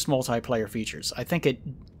most multiplayer features. I think it,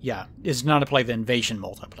 yeah, is not to play the invasion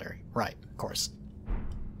multiplayer. Right, of course.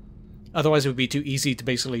 Otherwise, it would be too easy to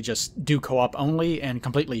basically just do co-op only and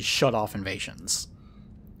completely shut off invasions.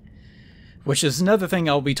 Which is another thing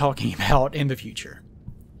I'll be talking about in the future.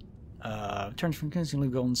 Turns from constantly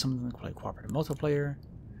golden, something like play cooperative multiplayer.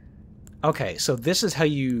 Okay, so this is how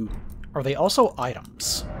you... Are they also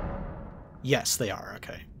items? Yes, they are,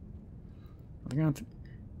 okay.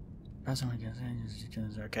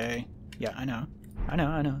 Okay. Yeah, I know. I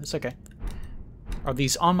know, it's okay. Are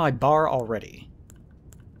these on my bar already?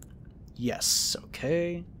 Yes,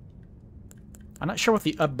 okay. I'm not sure what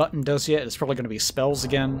the up button does yet. It's probably going to be spells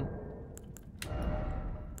again.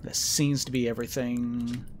 This seems to be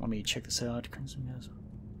everything. Let me check this out.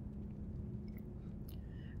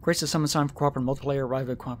 Creates a summon sign for cooperative multiplayer. Arrive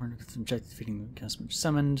at cooperative objective defeating the customer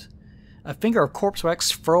summoned. A finger of corpse wax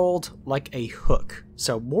furled like a hook.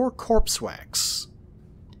 So more corpse wax.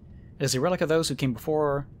 It is a relic of those who came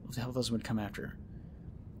before. What the hell those would come after?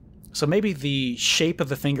 So maybe the shape of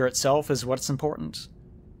the finger itself is what's important.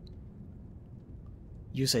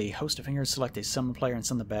 Use a host of fingers, select a summon player and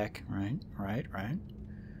send them back. Right.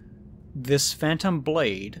 This phantom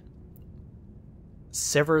blade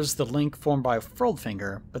severs the link formed by a furled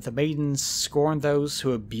finger, but the maidens scorn those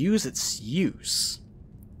who abuse its use.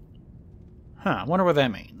 Huh, I wonder what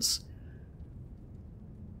that means.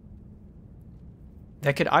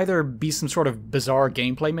 That could either be some sort of bizarre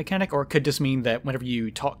gameplay mechanic, or it could just mean that whenever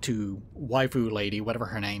you talk to waifu lady, whatever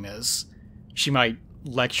her name is, she might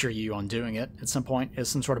lecture you on doing it at some point as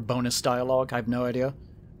some sort of bonus dialogue. I have no idea.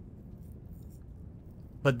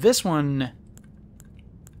 But this one...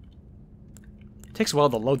 It takes a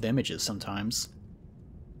while to load the images sometimes.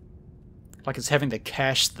 Like it's having to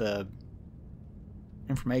cache the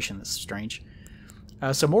information. That's strange.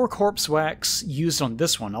 So more corpse wax used on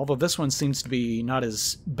this one, although this one seems to be not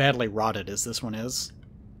as badly rotted as this one is.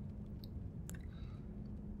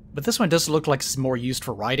 But this one does look like it's more used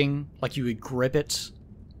for writing, like you would grip it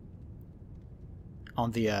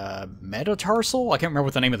on the metatarsal? I can't remember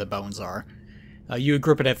what the name of the bones are. You would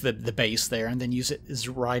grip it at the base there and then use it as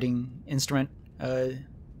a writing instrument.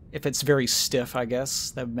 If it's very stiff, I guess,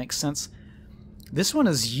 that would make sense. This one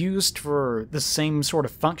is used for the same sort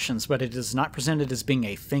of functions, but it is not presented as being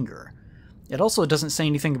a finger. It also doesn't say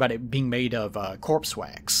anything about it being made of corpse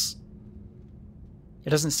wax. It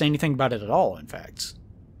doesn't say anything about it at all, in fact.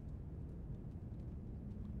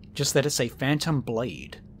 Just that it's a phantom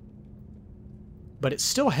blade. But it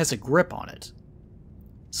still has a grip on it.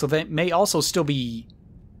 So that may also still be...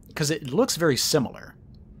 because it looks very similar.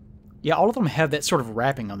 Yeah, all of them have that sort of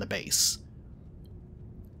wrapping on the base.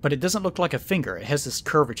 But it doesn't look like a finger. It has this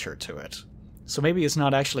curvature to it. So maybe it's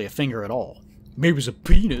not actually a finger at all. Maybe it's a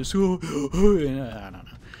penis. I don't know.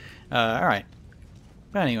 Alright.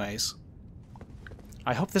 But anyways.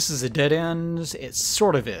 I hope this is a dead end. It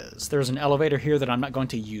sort of is. There's an elevator here that I'm not going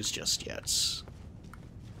to use just yet.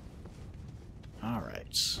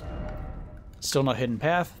 Alright. Still no hidden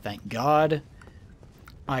path, thank God.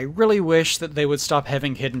 I really wish that they would stop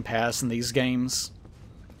having hidden paths in these games.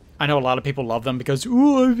 I know a lot of people love them because,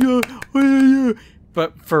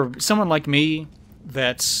 but for someone like me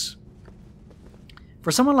that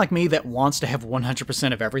wants to have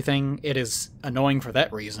 100% of everything, it is annoying for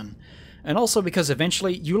that reason. And also because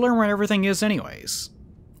eventually you learn where everything is anyways.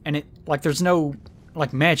 And it, like, there's no,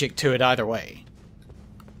 like, magic to it either way.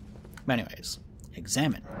 But anyways,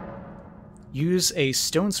 examine. Use a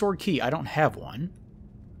stone sword key. I don't have one.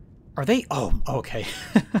 Are they? Oh, okay.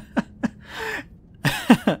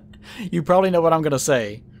 You probably know what I'm going to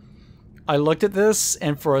say. I looked at this,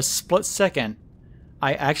 and for a split second,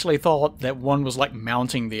 I actually thought that one was, like,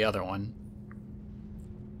 mounting the other one.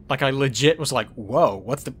 Like, I legit was like, whoa,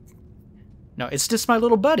 what the... No, it's just my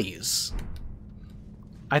little buddies.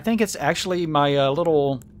 I think it's actually my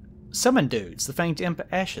little summon dudes, the Faint Imp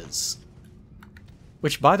Ashes.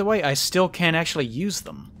 Which, by the way, I still can't actually use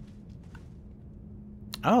them.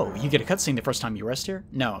 Oh, you get a cutscene the first time you rest here?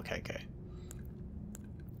 No, okay.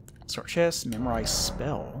 Sort chest, memorize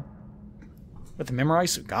spell. With the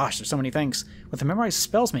memorize... Gosh, there's so many things. With the memorize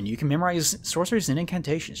spells menu, you can memorize sorceries and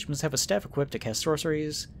incantations. You must have a staff equipped to cast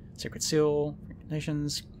sorceries. Sacred seal,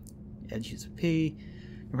 incantations, use of P.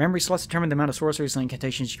 Your memory slots determine the amount of sorceries and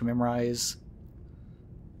incantations you can memorize.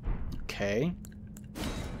 Okay.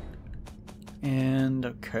 And,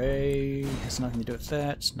 okay, has nothing to do with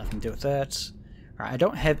that, nothing to do with that. Alright, I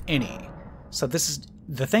don't have any. So this is...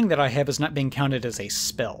 The thing that I have is not being counted as a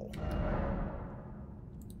spell.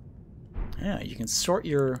 Yeah, you can sort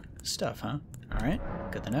your stuff, huh? Alright,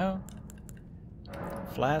 good to know.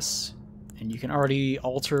 Flasks. And you can already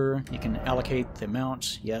alter, you can allocate the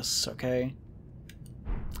amount. Yes, okay.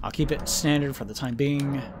 I'll keep it standard for the time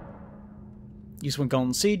being. Use one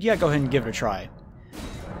golden seed. Yeah, go ahead and give it a try.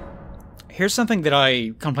 Here's something that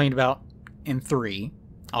I complained about in 3.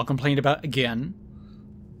 I'll complain about again.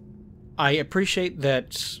 I appreciate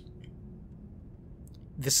that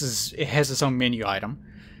it has its own menu item.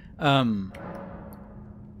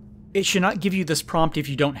 It should not give you this prompt if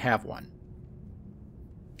you don't have one.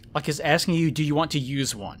 Like, it's asking you, do you want to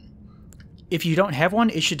use one? If you don't have one,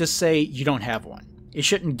 it should just say you don't have one. It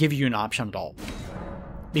shouldn't give you an option at all.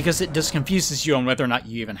 Because it just confuses you on whether or not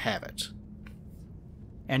you even have it.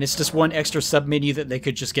 And it's just one extra sub-menu that they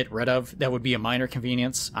could just get rid of. That would be a minor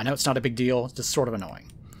convenience. I know it's not a big deal, it's just sort of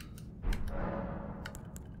annoying.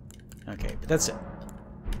 Okay, but that's it.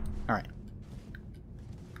 Alright.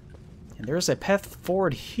 And there's a path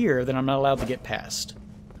forward here that I'm not allowed to get past.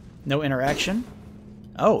 No interaction.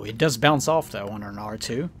 Oh, it does bounce off, though, on an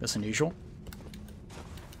R2. That's unusual.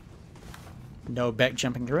 No back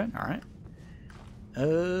jumping through it. Alright.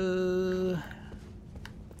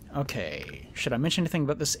 Okay. Should I mention anything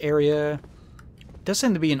about this area? Does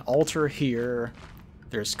seem to be an altar here.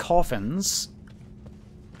 There's coffins.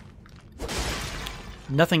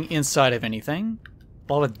 Nothing inside of anything.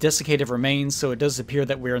 A lot of desiccated remains, so it does appear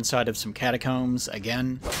that we're inside of some catacombs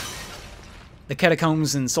again. The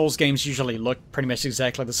catacombs in Souls games usually look pretty much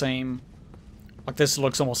exactly the same. Like, this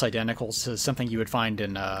looks almost identical to something you would find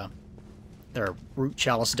in their Root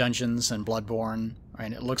Chalice dungeons and Bloodborne.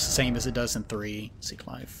 And it looks the same as it does in 3. Seek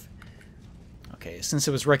Life. Okay, since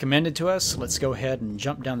it was recommended to us, let's go ahead and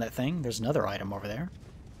jump down that thing. There's another item over there.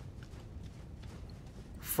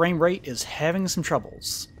 Frame rate is having some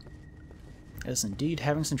troubles. It is indeed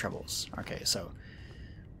having some troubles. Okay, so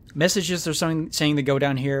messages are saying to go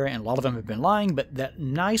down here, and a lot of them have been lying, but that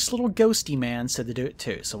nice little ghosty man said to do it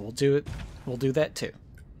too, so we'll do it. We'll do that too.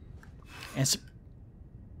 And so,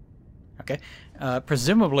 okay,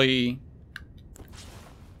 presumably,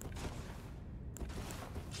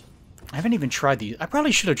 I haven't even tried the. I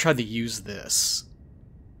probably should have tried to use this.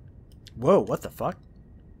 Whoa! What the fuck?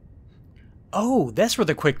 Oh, that's where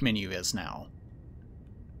the quick menu is now.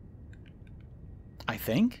 I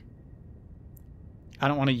think. I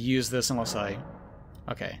don't want to use this unless I...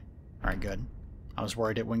 Okay. Alright, good. I was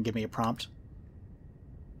worried it wouldn't give me a prompt.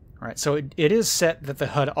 Alright, so it is set that the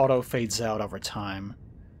HUD auto fades out over time.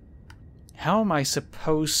 How am I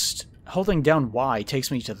supposed... Holding down Y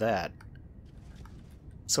takes me to that.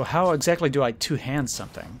 So how exactly do I two-hand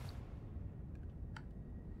something?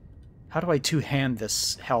 How do I two-hand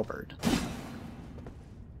this halberd?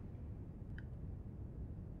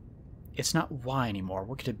 It's not Y anymore.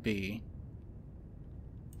 What could it be?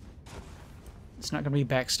 It's not going to be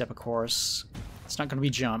backstep, of course. It's not going to be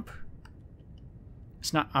jump.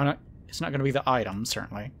 It's not going to be the item,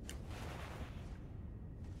 certainly.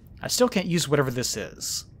 I still can't use whatever this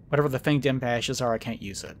is. Whatever the Fanged Imp Ashes are, I can't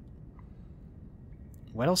use it.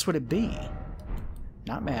 What else would it be?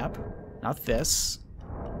 Not map. Not this.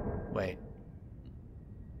 Wait.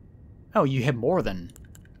 Oh, you have more than...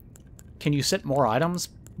 Can you set more items?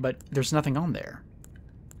 But there's nothing on there.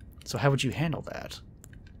 So how would you handle that?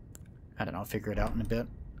 I don't know, I'll figure it out in a bit.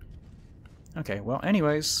 Okay, well,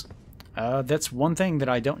 anyways, that's one thing that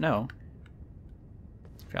I don't know.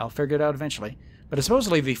 I'll figure it out eventually. But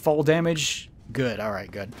supposedly the fall damage... Good,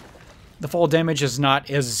 alright, good. The fall damage is not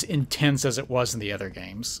as intense as it was in the other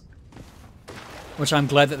games. Which I'm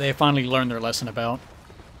glad that they finally learned their lesson about.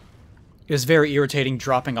 It was very irritating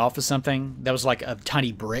dropping off of something that was like a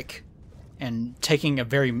tiny brick and taking a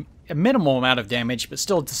minimal amount of damage, but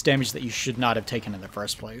still it's damage that you should not have taken in the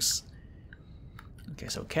first place. Okay,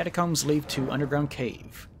 so catacombs lead to underground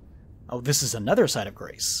cave. Oh, this is another site of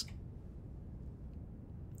grace.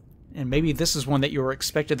 And maybe this is one that you were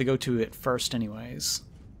expected to go to at first anyways.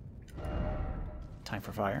 Time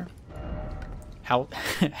for fire.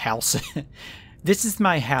 House. This is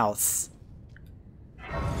my house.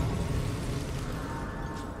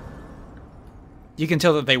 You can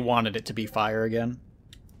tell that they wanted it to be fire again.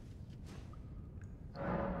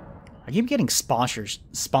 I keep getting sponsorship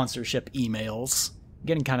emails.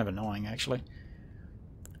 Getting kind of annoying, actually.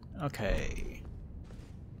 Okay.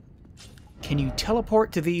 Can you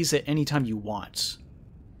teleport to these at any time you want?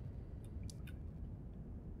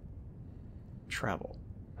 Travel.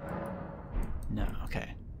 No,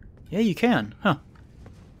 okay. Yeah, you can. Huh.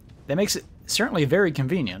 That makes it certainly very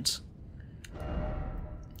convenient.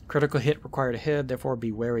 Critical hit required ahead, therefore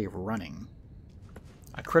be wary of running.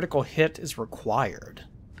 A critical hit is required.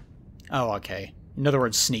 Oh, okay. In other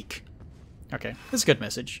words, sneak. Okay, that's a good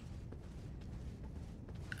message.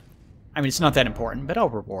 I mean, it's not that important, but I'll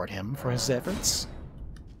reward him for his efforts.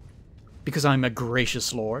 Because I'm a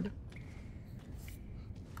gracious lord.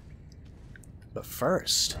 But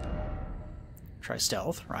first... Try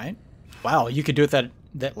stealth, right? Wow, you could do it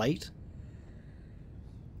that late?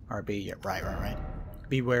 RB, yeah, right.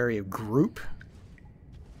 Be wary of group.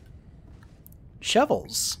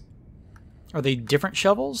 Shovels. Are they different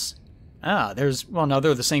shovels? Ah, well, no,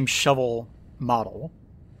 they're the same shovel model.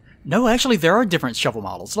 No, actually, there are different shovel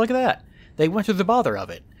models. Look at that. They went through the bother of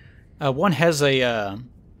it. One has a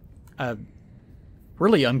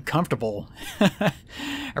really uncomfortable,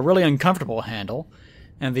 a really uncomfortable handle,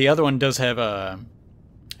 and the other one does have a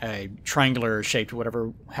triangular shaped,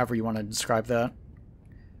 however you want to describe that,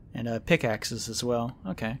 and pickaxes as well.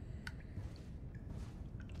 Okay.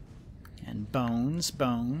 And bones.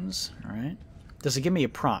 All right. Does it give me a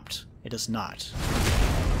prompt? It does not.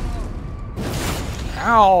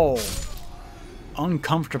 Ow!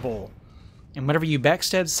 Uncomfortable. And whenever you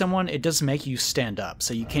backstab someone, it does make you stand up,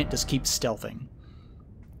 so you can't just keep stealthing.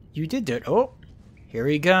 You did do it. Oh! Here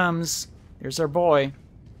he comes. There's our boy.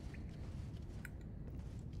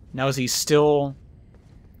 Now is he still...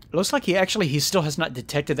 It looks like he still has not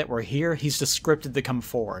detected that we're here. He's just scripted to come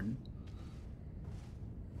forward.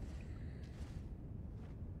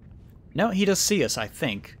 No, he does see us, I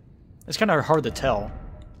think. It's kind of hard to tell.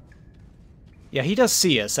 Yeah, he does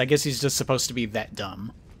see us. I guess he's just supposed to be that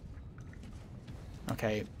dumb.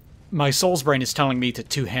 Okay. My soul's brain is telling me to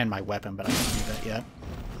two-hand my weapon, but I can't do that yet.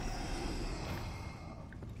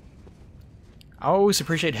 I always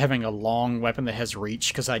appreciate having a long weapon that has reach,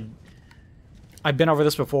 because I've been over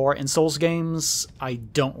this before. In Souls games, I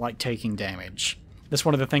don't like taking damage. That's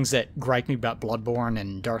one of the things that gripe me about Bloodborne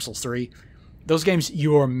and Dark Souls 3. Those games,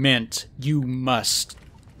 you must...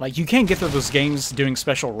 Like, you can't get through those games doing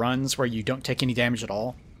special runs where you don't take any damage at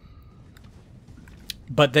all.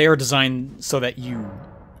 But they are designed so that you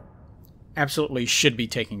absolutely should be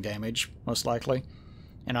taking damage, most likely.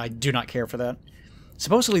 And I do not care for that.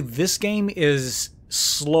 Supposedly, this game is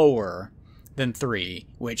slower than 3,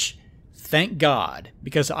 which, thank God,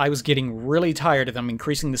 because I was getting really tired of them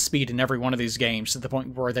increasing the speed in every one of these games to the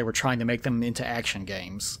point where they were trying to make them into action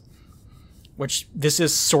games. Which, this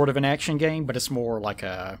is sort of an action game, but it's more like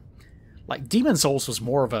a... Like, Demon Souls was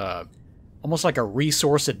more of a... Almost like a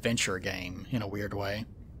resource adventure game, in a weird way.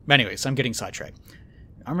 But anyways, I'm getting sidetracked.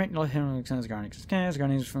 It's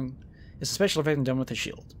a special effect done with a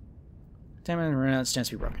shield. Damn, stands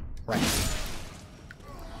to be broken. Right.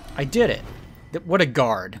 I did it. What a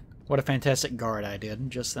guard. What a fantastic guard I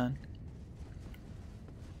did just then.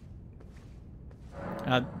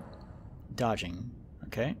 Dodging.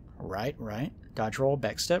 Okay. Right. Dodge roll,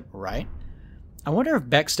 backstep, right. I wonder if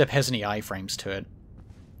backstep has any iframes to it.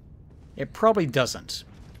 It probably doesn't.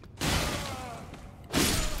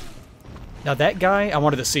 Now that guy, I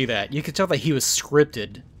wanted to see that. You could tell that he was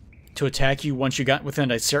scripted to attack you once you got within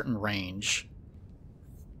a certain range.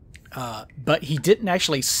 But he didn't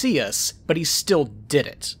actually see us, but he still did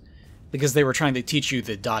it. Because they were trying to teach you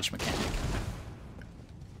the dodge mechanic.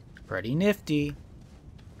 Pretty nifty.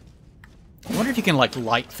 I wonder if you can, like,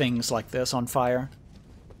 light things like this on fire.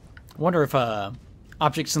 I wonder if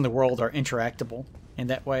objects in the world are interactable in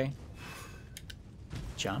that way.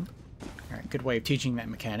 Jump. Alright, good way of teaching that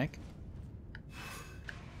mechanic.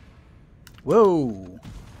 Whoa!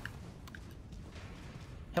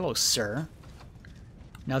 Hello, sir.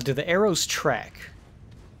 Now, do the arrows track?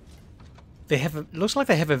 They have it looks like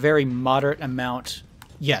they have a very moderate amount.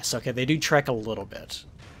 Yes, okay, they do track a little bit.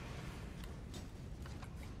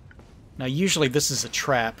 Now, usually this is a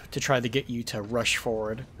trap to try to get you to rush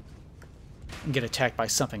forward and get attacked by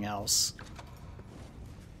something else.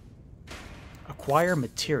 Acquire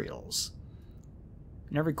materials.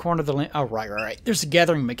 In every corner of the land... Oh, right. There's a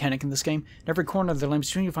gathering mechanic in this game. In every corner of the land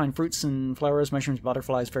between you find fruits and flowers, mushrooms,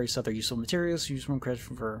 butterflies, various other useful materials. Use one credit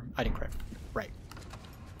for item craft. Right.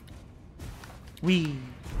 I'm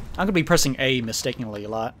going to be pressing A mistakenly a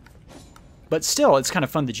lot. But still, it's kind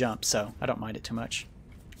of fun to jump, so I don't mind it too much.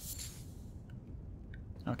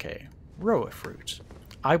 Okay. Roa fruit.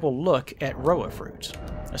 I will look at Roa fruit,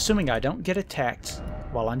 assuming I don't get attacked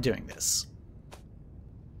while I'm doing this.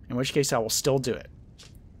 In which case, I will still do it.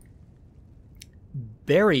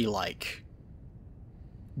 Berry-like.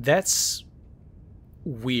 That's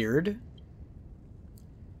weird.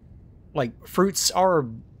 Like, fruits are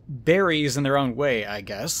berries in their own way, I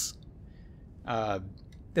guess.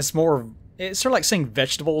 It's sort of like saying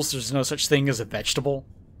vegetables. There's no such thing as a vegetable.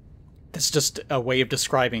 That's just a way of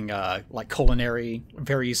describing, like,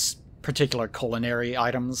 very particular culinary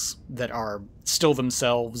items that are still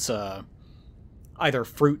themselves either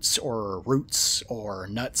fruits or roots or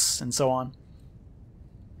nuts and so on.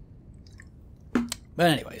 But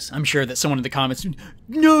anyways, I'm sure that someone in the comments,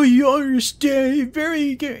 no, you understand,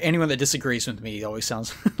 very good. Anyone that disagrees with me always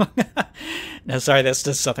sounds... No, sorry, that's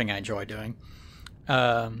just something I enjoy doing.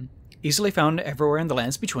 Easily found everywhere in the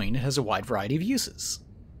lands between, it has a wide variety of uses.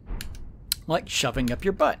 Like shoving up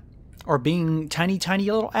your butt, or being tiny, tiny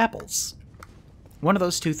little apples. One of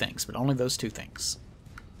those two things, but only those two things.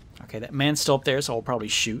 Okay, that man's still up there, so I'll probably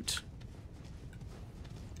shoot.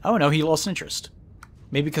 Oh no, he lost interest.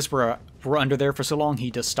 Maybe because we're under there for so long,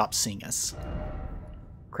 he just stopped seeing us.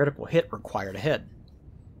 Critical hit required ahead.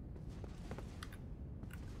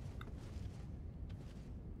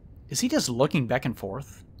 Is he just looking back and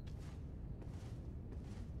forth?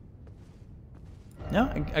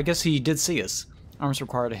 No, I guess he did see us. Arms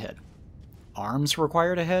required ahead. Arms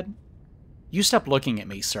required ahead? You stop looking at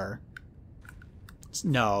me, sir.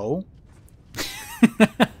 No.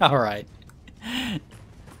 Alright.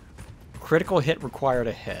 Critical hit required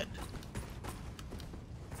ahead.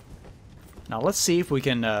 Now let's see if we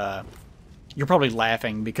can... You're probably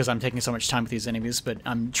laughing because I'm taking so much time with these enemies, but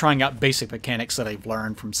I'm trying out basic mechanics that I've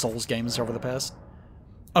learned from Souls games over the past.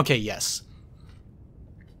 Okay, yes.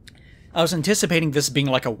 I was anticipating this being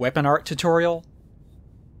like a weapon art tutorial.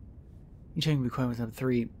 Each can be equipped with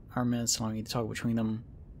 3 armaments, allowing you to toggle between them.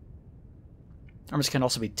 Armaments can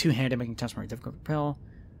also be two-handed, making tasks more difficult to propel.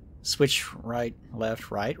 Switch right,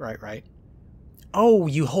 left, right. Oh,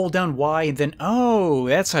 you hold down Y and then... Oh,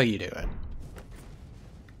 that's how you do it.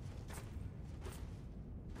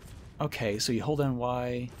 Okay, so you hold down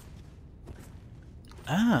Y.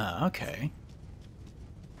 Ah, okay.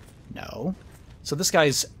 No. So this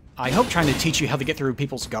guy's, I hope, trying to teach you how to get through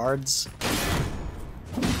people's guards.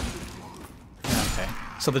 Okay.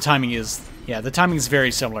 So the timing is... Yeah, the timing is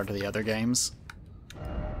very similar to the other games.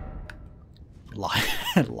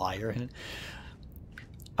 Liar.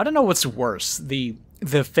 I don't know what's worse. The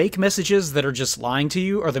fake messages that are just lying to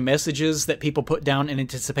you, or the messages that people put down in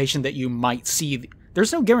anticipation that you might see...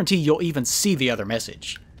 There's no guarantee you'll even see the other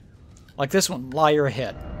message. Like this one, liar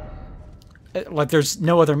ahead. Like there's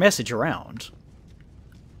no other message around.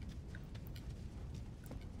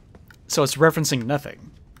 So it's referencing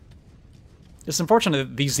nothing. It's unfortunate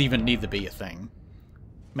that these even need to be a thing.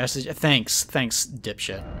 Message, thanks,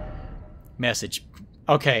 dipshit. Message.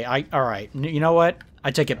 Okay, alright. You know what?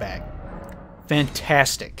 I take it back.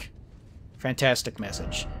 Fantastic. Fantastic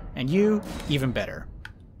message. And you, even better.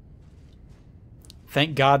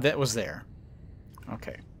 Thank God that was there.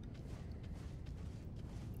 Okay.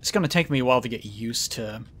 It's going to take me a while to get used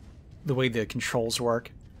to the way the controls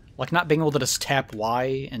work. Like, not being able to just tap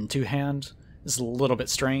Y in two-hand is a little bit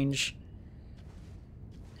strange.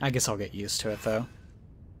 I guess I'll get used to it, though.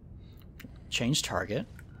 Change target.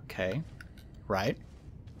 Okay. Right.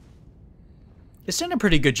 It's done a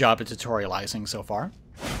pretty good job at tutorializing so far.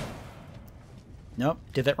 Nope,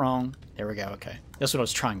 did that wrong. There we go, okay. That's what I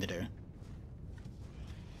was trying to do.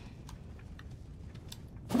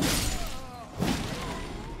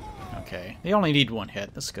 Okay, they only need one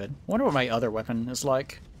hit. That's good. I wonder what my other weapon is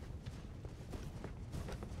like.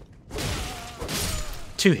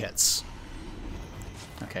 2 hits.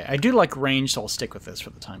 Okay, I do like range, so I'll stick with this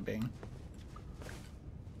for the time being.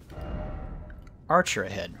 Archer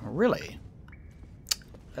ahead. Really?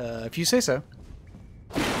 If you say so.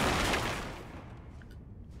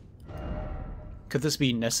 Could this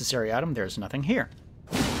be necessary item? There's nothing here.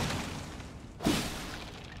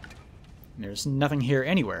 There's nothing here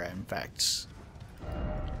anywhere, in fact.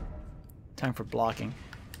 Time for blocking.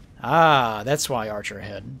 Ah, that's why Archer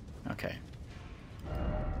ahead. Okay.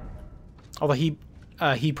 Although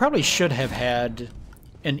he probably should have had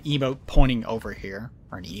an emote pointing over here.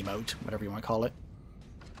 Or an emote, whatever you want to call it.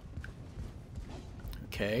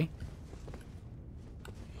 Okay.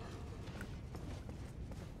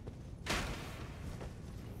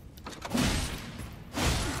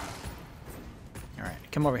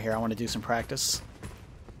 Alright, come over here. I want to do some practice.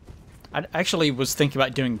 I actually was thinking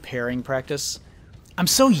about doing parrying practice. I'm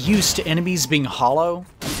so used to enemies being hollow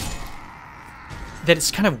that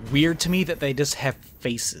it's kind of weird to me that they just have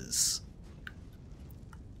faces.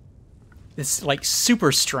 It's like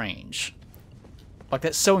super strange. Like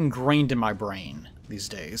that's so ingrained in my brain these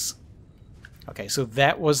days. Okay, so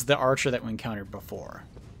that was the archer that we encountered before.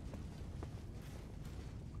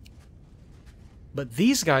 But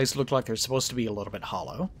these guys look like they're supposed to be a little bit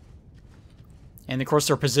hollow. And of course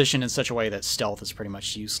they're positioned in such a way that stealth is pretty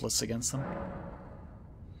much useless against them.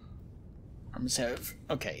 Arms have...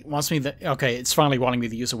 Okay, wants me to... Okay, it's finally wanting me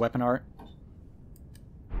to use a weapon art.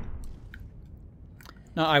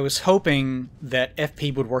 Now, I was hoping that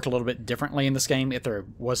FP would work a little bit differently in this game, if there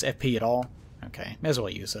was FP at all. Okay, may as well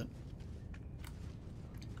use it.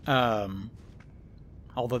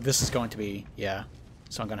 Although this is going to be... Yeah,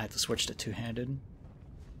 so I'm going to have to switch to two-handed.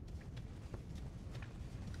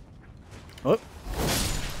 Oh!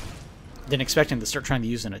 Didn't expect him to start trying to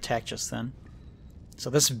use an attack just then. So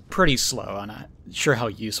this is pretty slow. I'm not sure how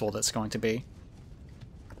useful that's going to be.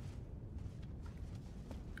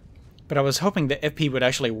 But I was hoping that FP would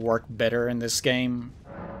actually work better in this game.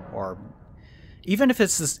 Or even if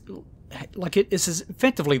it's this... Like, it's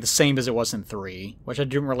effectively the same as it was in 3. Which I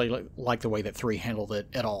didn't really like the way that 3 handled it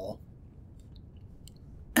at all.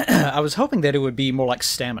 I was hoping that it would be more like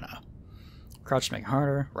stamina. Crouch to make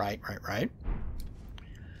harder. Right.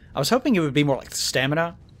 I was hoping it would be more like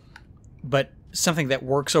stamina. But something that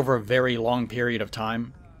works over a very long period of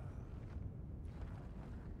time.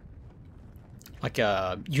 Like,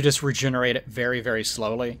 you just regenerate it very, very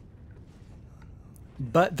slowly.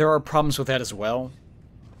 But there are problems with that as well.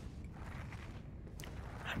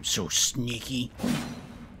 I'm so sneaky.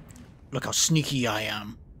 Look how sneaky I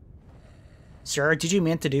am. Sir, did you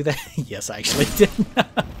mean to do that? Yes, I actually did.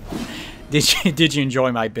 Did you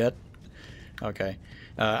enjoy my bit? Okay.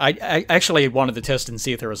 I actually wanted to test and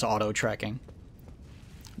see if there was auto tracking.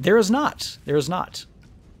 There is not. There is not.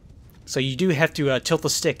 So you do have to tilt the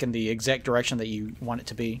stick in the exact direction that you want it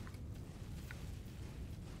to be.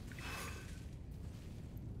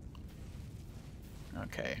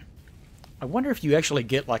 Okay. I wonder if you actually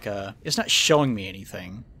get like a... It's not showing me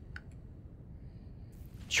anything.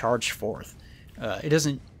 Charge forth. It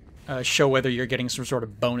doesn't show whether you're getting some sort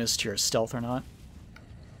of bonus to your stealth or not.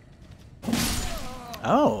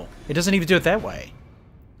 Oh, it doesn't even do it that way.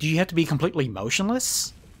 Do you have to be completely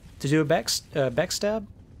motionless to do a backstab?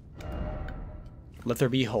 Let there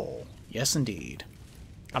be hole. Yes, indeed.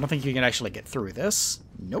 I don't think you can actually get through this.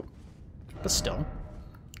 Nope. But still.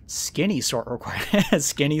 Skinny sort required.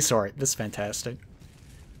 Skinny sort. This is fantastic.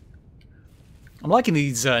 I'm liking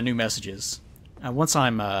these new messages. Once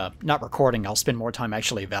I'm not recording, I'll spend more time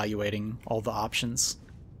actually evaluating all the options.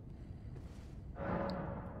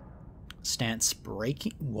 Stance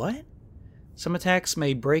breaking? What? Some attacks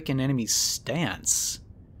may break an enemy's stance.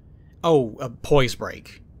 Oh, a poise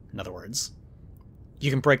break, in other words. You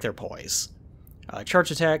can break their poise. Charge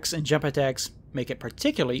attacks and jump attacks make it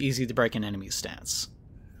particularly easy to break an enemy's stance.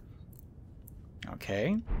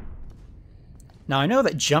 Okay. Now I know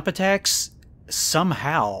that jump attacks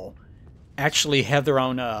somehow actually have their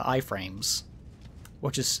own iframes,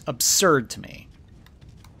 which is absurd to me.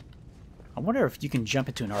 I wonder if you can jump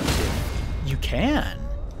into an R2. You can!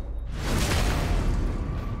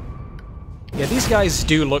 Yeah, these guys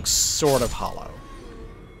do look sort of hollow.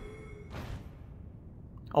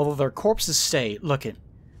 Although their corpses stay. Look at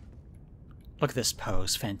this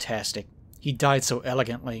pose. Fantastic. He died so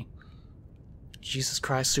elegantly. Jesus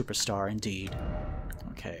Christ Superstar, indeed.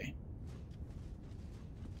 Okay.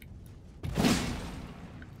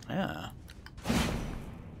 Ah.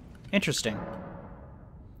 Interesting.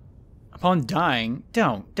 Upon dying...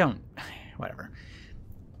 Don't. Whatever.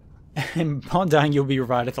 Upon dying, you'll be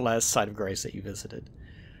revived at the last site of grace that you visited.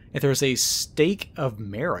 If there's a stake of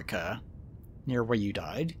America near where you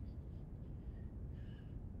died...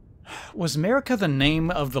 Was America the name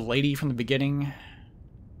of the lady from the beginning?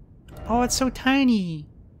 Oh, it's so tiny.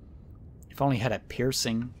 If only had a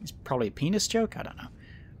piercing. It's probably a penis joke? I don't know.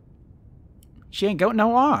 She ain't got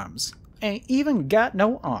no arms. Ain't even got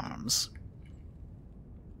no arms.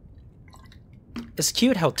 It's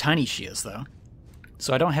cute how tiny she is, though.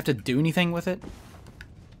 So I don't have to do anything with it?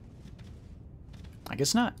 I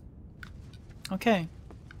guess not. Okay.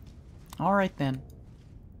 Alright then.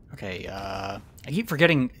 Okay, I keep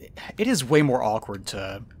forgetting... It is way more awkward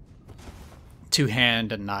to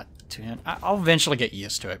two-hand and not two-hand. I'll eventually get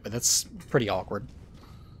used to it, but that's pretty awkward.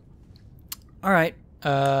 Alright,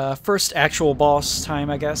 first actual boss time,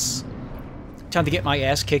 I guess. Time to get my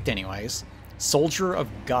ass kicked anyways. Soldier of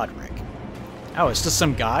Godric. Oh, it's just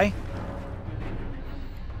some guy?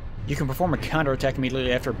 You can perform a counterattack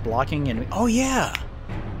immediately after blocking and... Oh, yeah!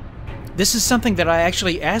 This is something that I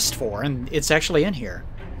actually asked for, and it's actually in here.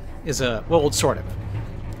 Well, sort of.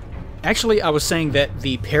 Actually, I was saying that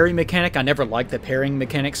the parry mechanic, I never liked the parrying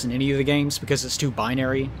mechanics in any of the games because it's too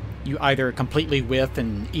binary. You either completely whiff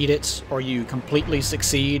and eat it, or you completely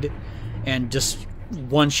succeed and just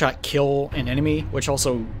one-shot kill an enemy, which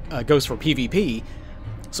also goes for PvP.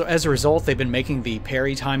 So as a result, they've been making the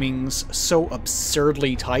parry timings so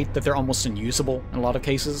absurdly tight that they're almost unusable in a lot of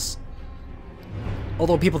cases.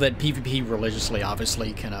 Although people that PvP religiously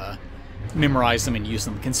obviously can memorize them and use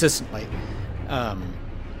them consistently.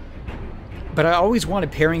 But I always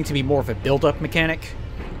wanted parrying to be more of a build-up mechanic,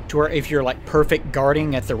 to where if you're like perfect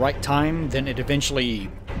guarding at the right time, then it eventually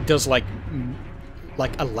does like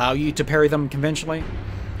allow you to parry them conventionally.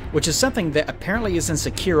 Which is something that apparently is in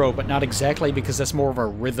Sekiro, but not exactly because that's more of a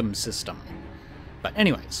rhythm system. But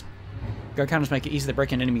anyways, guard counters make it easy to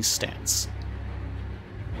break an enemy's stance.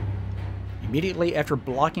 Immediately after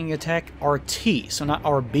blocking attack, RT. So not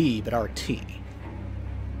RB, but RT.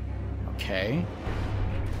 Okay.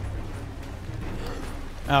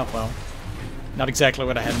 Oh, well. Not exactly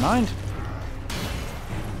what I had in mind.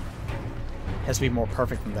 Has to be more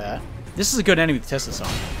perfect than that. This is a good enemy to test this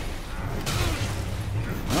on.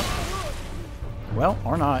 Well,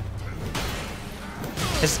 or not.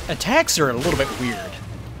 His attacks are a little bit weird.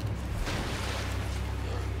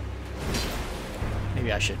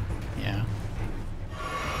 Maybe I should... yeah.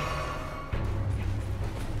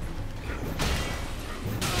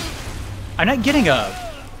 I'm not getting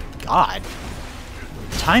a... God.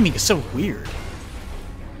 Timing is so weird.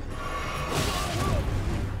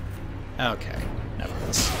 Okay. Never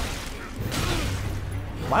this.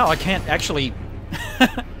 Wow, I can't actually...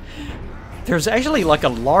 There's actually like a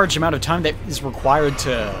large amount of time that is required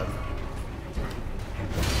to...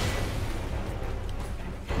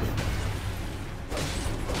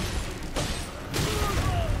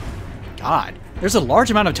 God. There's a large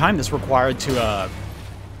amount of time that's required to,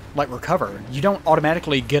 like, recover. You don't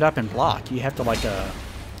automatically get up and block. You have to, like,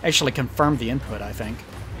 actually confirm the input, I think.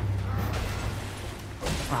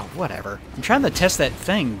 Oh, whatever. I'm trying to test that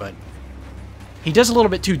thing, but... He does a little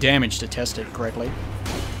bit too damage to test it correctly.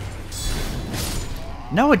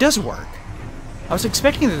 No, it does work. I was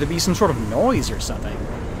expecting there to be some sort of noise or something.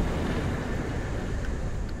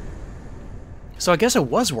 So I guess it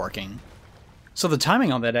was working. So the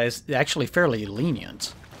timing on that is actually fairly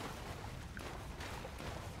lenient.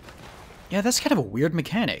 Yeah, that's kind of a weird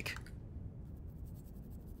mechanic.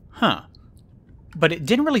 Huh. But it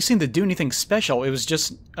didn't really seem to do anything special. It was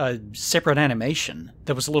just a separate animation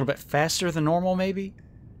that was a little bit faster than normal, maybe?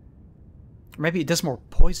 Maybe it does more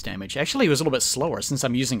poise damage. Actually, it was a little bit slower since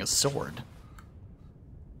I'm using a sword.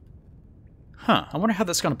 Huh, I wonder how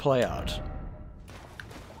that's going to play out.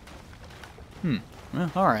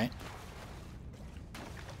 Well, alright.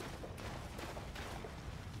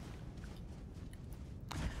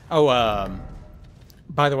 Oh,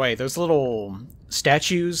 by the way, those little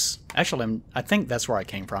statues... Actually, I think that's where I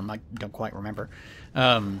came from. I don't quite remember.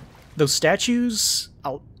 Those statues...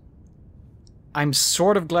 I'm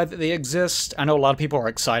sort of glad that they exist. I know a lot of people are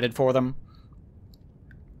excited for them.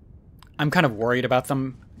 I'm kind of worried about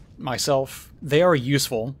them myself. They are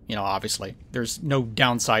useful, you know, obviously. There's no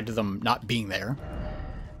downside to them not being there.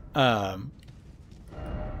 Didn't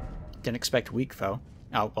expect weak foe.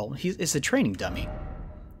 Oh, well, it's a training dummy.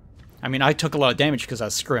 I mean, I took a lot of damage because I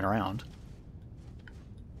was screwing around.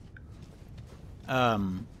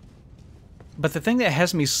 But the thing that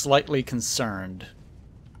has me slightly concerned...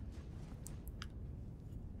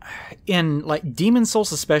 in like Demon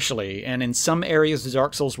Souls especially, and in some areas of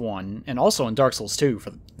Dark Souls 1, and also in Dark Souls 2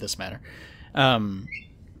 for this matter,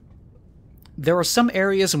 there are some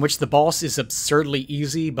areas in which the boss is absurdly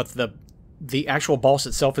easy, but the actual boss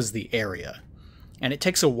itself is the area. And it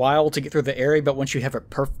takes a while to get through the area, but once you have it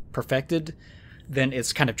perfected, then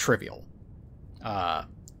it's kind of trivial.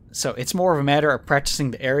 So it's more of a matter of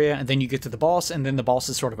practicing the area, and then you get to the boss, and then the boss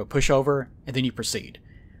is sort of a pushover, and then you proceed.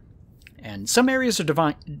 And some areas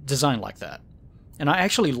are designed like that. And I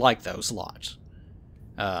actually like those a lot.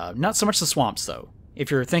 Not so much the swamps, though.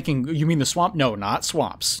 If you're thinking, you mean the swamp? No, not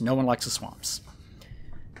swamps. No one likes the swamps.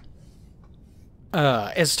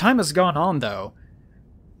 As time has gone on, though,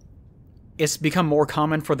 it's become more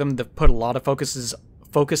common for them to put a lot of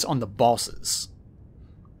focus on the bosses.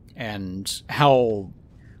 And how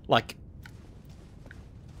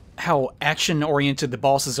action-oriented the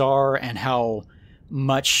bosses are, and how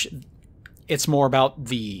much it's more about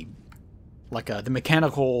the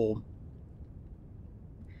mechanical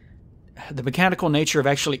nature of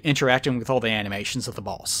actually interacting with all the animations of the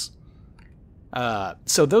boss.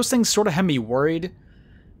 So those things sort of have me worried,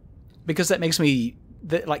 because that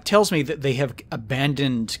tells me that they have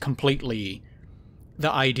abandoned completely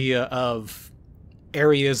the idea of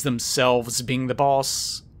areas themselves being the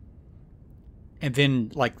boss. And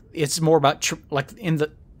then it's more about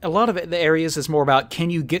a lot of the areas is more about, can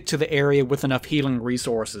you get to the area with enough healing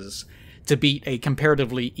resources to beat a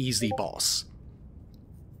comparatively easy boss.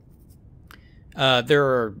 I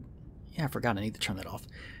forgot I need to turn that off.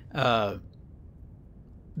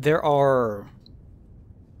 There are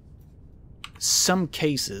some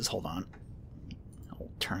cases, hold on, I'll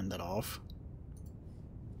turn that off.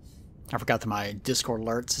 I forgot that my Discord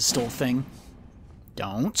alerts is still a thing.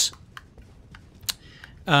 Don't.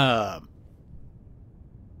 I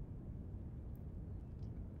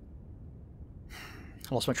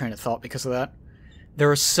lost my train of thought because of that.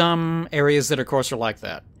 There are some areas that, of course, are like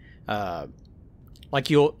that.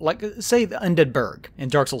 Say the Undead Burg in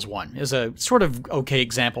Dark Souls 1 is a sort of okay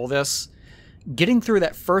example of this. Getting through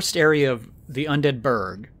that first area of the Undead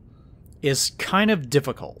Burg is kind of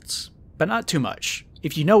difficult, but not too much.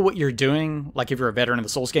 If you know what you're doing, like if you're a veteran of the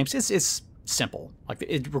Souls games, it's simple.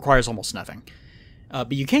 It requires almost nothing.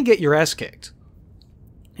 But you can get your ass kicked.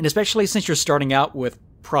 And especially since you're starting out with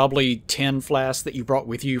probably 10 flasks that you brought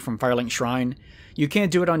with you from Firelink Shrine, you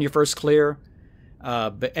can't do it on your first clear.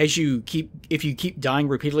 But if you keep dying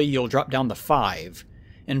repeatedly, you'll drop down to 5.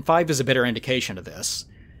 And 5 is a better indication of this,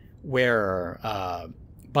 where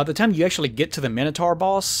by the time you actually get to the Minotaur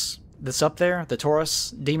boss that's up there, the Taurus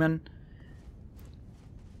demon...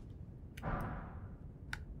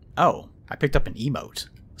 Oh, I picked up an emote.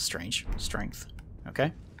 Strange. Strength.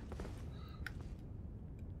 Okay.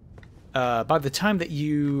 By the time that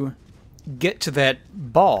you get to that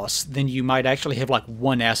boss, then you might actually have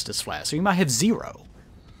one Estus flask. So you might have 0.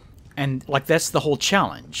 And that's the whole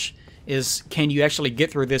challenge, is can you actually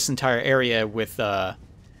get through this entire area with...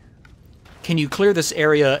 can you clear this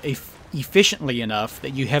area efficiently enough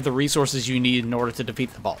that you have the resources you need in order to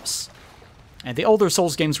defeat the boss? And the older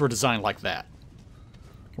Souls games were designed like that.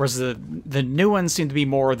 Whereas the new ones seem to be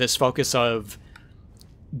more of this focus of,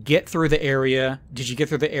 get through the area. Did you get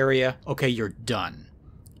through the area? Okay, you're done.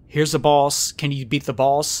 Here's the boss. Can you beat the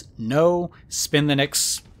boss? No. Spend the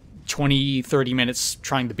next 20, 30 minutes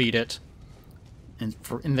trying to beat it. And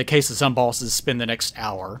in the case of some bosses, spend the next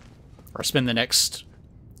hour. Or spend the next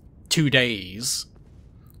 2 days.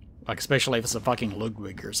 Especially if it's a fucking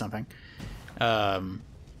Ludwig or something. And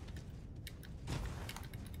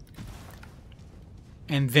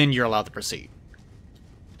then you're allowed to proceed.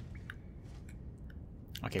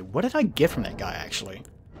 Okay, what did I get from that guy, actually?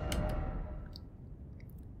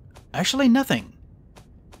 Actually, nothing.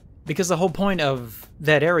 Because the whole point of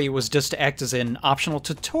that area was just to act as an optional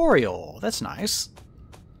tutorial. That's nice.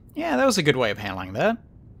 Yeah, that was a good way of handling that.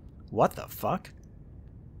 What the fuck?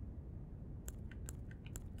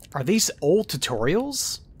 Are these old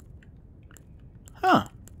tutorials? Huh.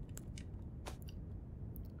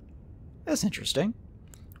 That's interesting.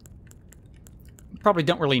 Probably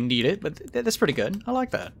don't really need it, but that's pretty good. I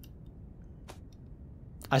like that.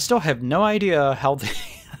 I still have no idea how they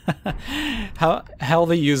how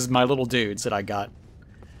they use my little dudes that I got.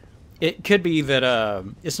 It could be that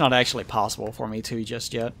it's not actually possible for me to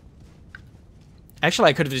just yet. Actually,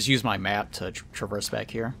 I could have just used my map to traverse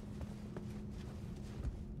back here.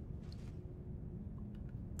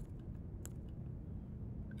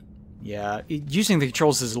 Yeah, using the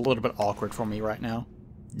controls is a little bit awkward for me right now.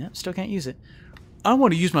 Nope, still can't use it. I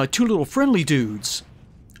want to use my 2 little friendly dudes.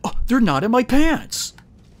 Oh, they're not in my pants.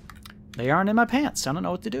 They aren't in my pants. I don't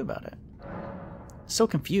know what to do about it. So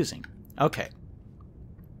confusing. Okay.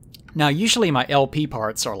 Now, usually my LP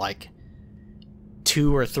parts are like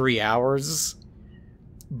 2 or 3 hours,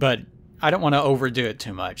 but I don't want to overdo it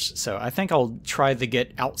too much, so I think I'll try to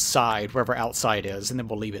get outside, wherever outside is, and then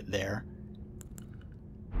we'll leave it there.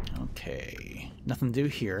 Okay, nothing to do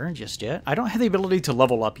here just yet. I don't have the ability to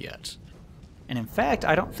level up yet. And in fact,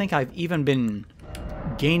 I don't think I've even been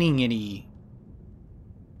gaining any...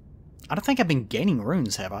 I don't think I've been gaining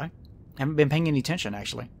runes, have I? I haven't been paying any attention,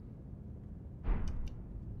 actually.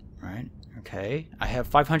 Right, okay. I have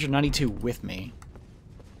 592 with me.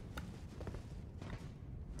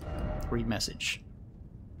 Read message.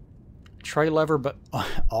 Try lever, but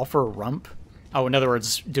offer rump? Oh, in other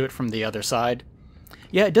words, do it from the other side.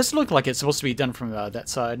 Yeah, it does look like it's supposed to be done from that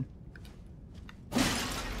side.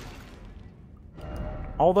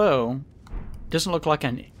 Although, it doesn't look like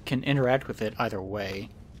I can interact with it either way.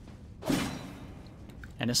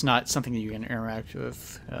 And it's not something that you can interact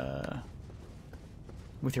with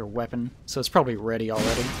your weapon. So it's probably ready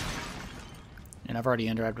already. And I've already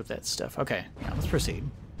interacted with that stuff. Okay, now let's proceed.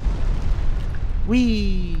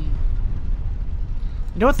 Whee!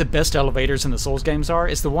 You know what the best elevators in the Souls games are?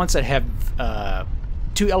 It's the ones that have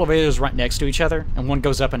 2 elevators right next to each other, and one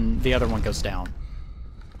goes up and the other one goes down.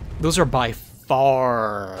 Those are by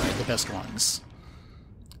far the best ones.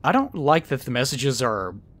 I don't like that the messages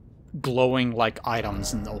are glowing like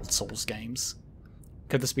items in the old Souls games.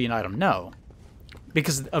 Could this be an item? No.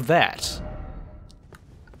 Because of that.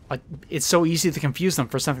 Like, it's so easy to confuse them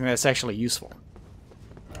for something that's actually useful.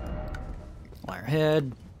 Wire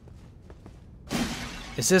head.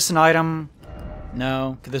 Is this an item?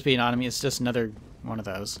 No. Could this be an item? It's just another one of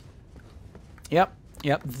those. Yep.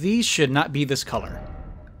 Yep. These should not be this color.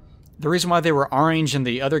 The reason why they were orange in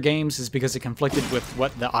the other games is because it conflicted with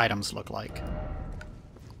what the items look like.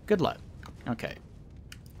 Good luck. Okay.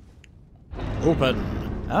 Open.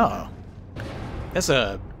 Oh. That's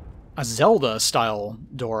a Zelda-style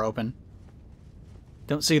door open.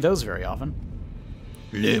 Don't see those very often.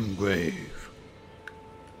 Limgrave.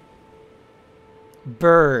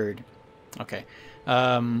 Bird. Okay.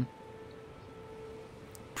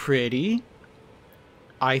 Pretty.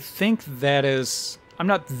 I think that is... I'm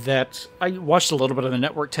not that... I watched a little bit of the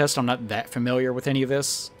network test. I'm not that familiar with any of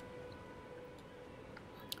this.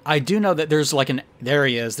 I do know that there's like an... There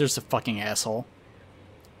he is. There's a fucking asshole.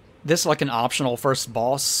 This is like an optional first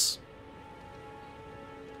boss.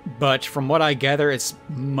 But from what I gather, it's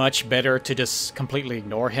much better to just completely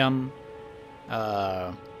ignore him.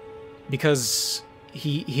 Because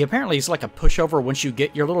he apparently is like a pushover once you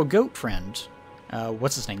get your little goat friend.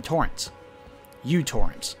 What's his name? Torrent.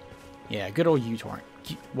 U-Torrent. Yeah, good old U-Torrent.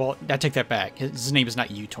 Well, I take that back. His name is not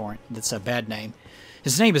U-Torrent. That's a bad name.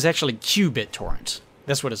 His name is actually Qubit Torrent.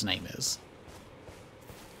 That's what his name is.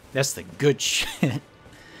 That's the good shit.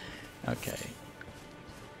 Okay.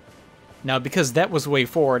 Now, because that was the way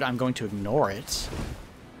forward, I'm going to ignore it.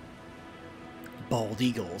 Bald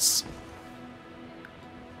eagles.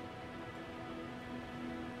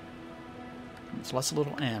 There's lots of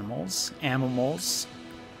little animals. Animals.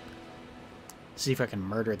 See if I can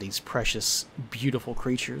murder these precious, beautiful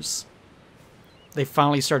creatures. They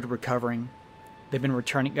finally started recovering. They've been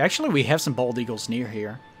returning. Actually, we have some bald eagles near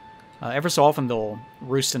here. Ever so often, they'll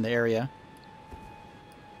roost in the area.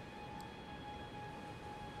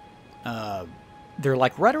 They're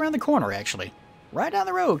like right around the corner, actually. Right down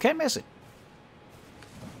the road. Can't miss it.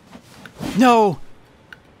 No!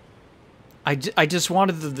 I just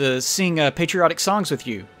wanted to sing patriotic songs with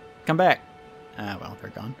you. Come back. Well, they're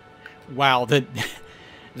gone. Wow, the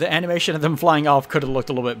animation of them flying off could have looked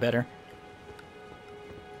a little bit better.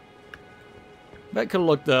 That could have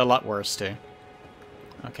looked a lot worse, too.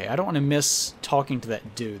 Okay, I don't want to miss talking to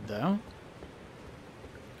that dude, though.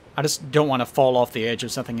 I just don't want to fall off the edge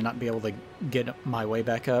of something and not be able to get my way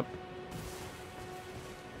back up.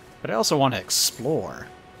 But I also want to explore.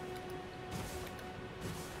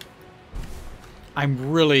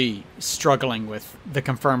 I'm really struggling with the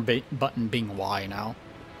confirm button being Y now.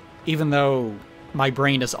 Even though my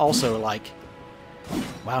brain is also like,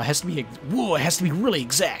 wow, it has to be, whoa, it has to be really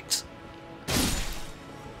exact.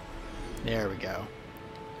 There we go.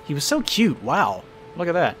 He was so cute. Wow. Look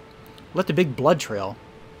at that. Left a big blood trail.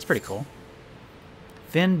 It's pretty cool.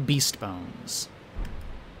 Thin beast bones.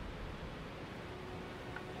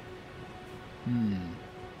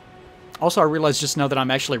 Also, I realized just now that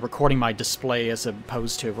I'm actually recording my display as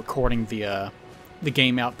opposed to recording the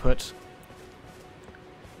game output.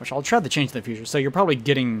 Which I'll try to change in the future. So you're probably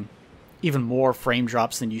getting even more frame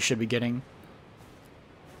drops than you should be getting.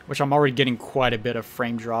 Which I'm already getting quite a bit of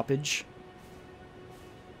frame droppage.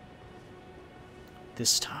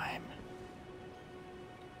 This time.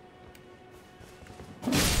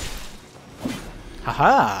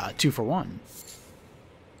 Haha! 2 for 1.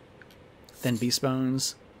 Thin beast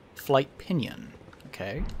bones. Flight pinion.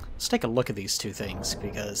 Okay. Let's take a look at these two things,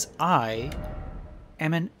 because I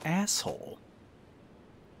am an asshole.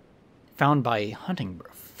 Found by hunting...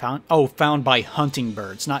 Found by hunting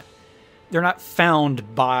birds. They're not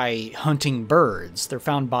found by hunting birds. They're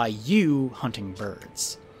found by you hunting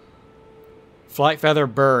birds. Flight feather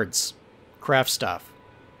birds. Craft stuff.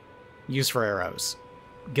 Used for arrows.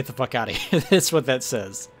 Get the fuck out of here. That's what that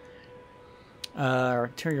says.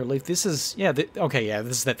 Arterial leaf. This is... Yeah, okay, yeah,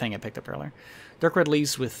 this is that thing I picked up earlier. Dark red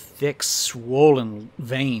leaves with thick, swollen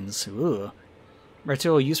veins. Ooh.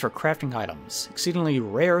 Arterial used for crafting items. Exceedingly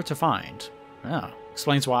rare to find. Ah,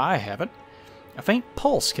 explains why I have it. A faint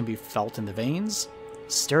pulse can be felt in the veins.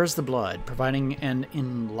 Stirs the blood, providing an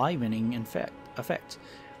enlivening effect.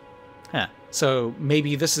 Huh. So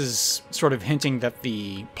maybe this is sort of hinting that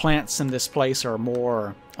the plants in this place are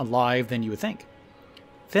more alive than you would think.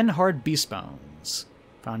 Thin, hard beast bones.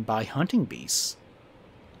 Found by hunting beasts.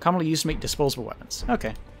 Commonly used to make disposable weapons.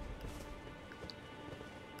 Okay.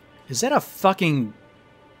 Is that a fucking...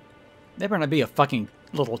 That better not be a fucking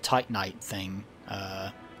little Titanite thing.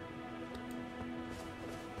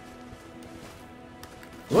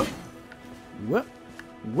 Whoop. Whoop.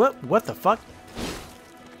 Whoop. What the fuck?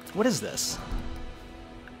 What is this?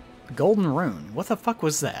 Golden rune. What the fuck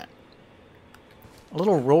was that? A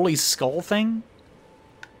little roly skull thing?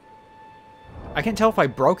 I can't tell if I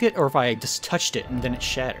broke it or if I just touched it and then it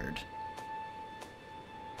shattered.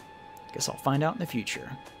 Guess I'll find out in the future.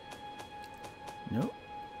 Nope.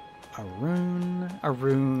 A rune. A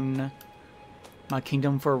rune. My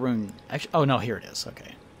kingdom for a rune. Actually, oh no, here it is.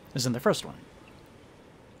 Okay. This is in the first one.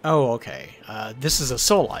 Oh, okay. This is a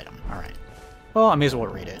soul item. Alright. Well, I may as well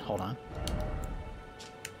read it. Hold on.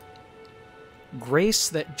 Grace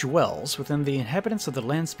that dwells within the inhabitants of the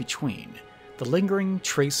lands between. The lingering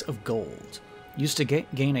trace of gold. Used to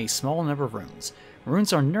gain a small number of runes.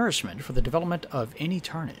 Runes are nourishment for the development of any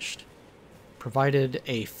tarnished. Provided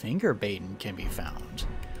a finger maiden can be found.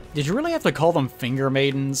 Did you really have to call them finger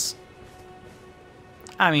maidens?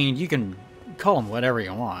 I mean, you can call them whatever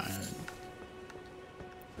you want.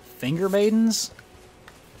 Finger maidens?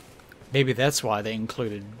 Maybe that's why they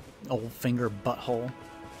included old finger butthole.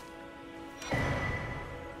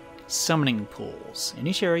 Summoning pools. In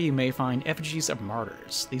each area you may find effigies of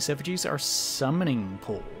martyrs. These effigies are summoning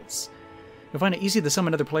pools. You'll find it easy to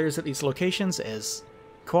summon other players at these locations as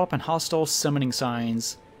co-op and hostile summoning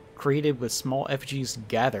signs created with small effigies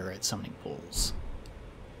gather at summoning pools.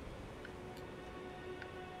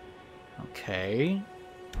 Okay.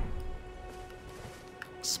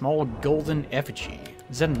 Small golden effigy.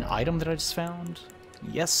 Is that an item that I just found?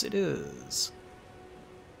 Yes, it is.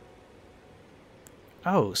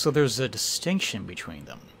 Oh, so there's a distinction between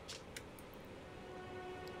them.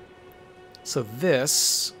 So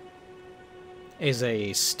this is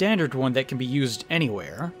a standard one that can be used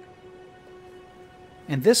anywhere.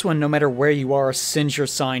 And this one, no matter where you are, sends your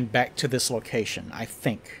sign back to this location, I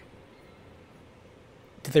think.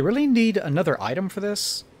 Do they really need another item for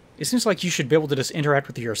this? It seems like you should be able to just interact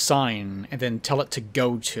with your sign and then tell it to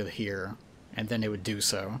go to here, and then it would do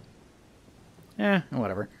so.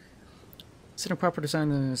 Whatever. Set a proper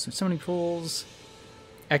design, some summoning pools.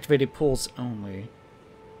 Activated pools only.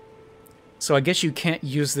 So I guess you can't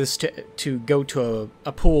use this to go to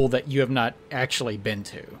a pool that you have not actually been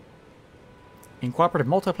to. In cooperative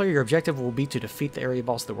multiplayer, your objective will be to defeat the area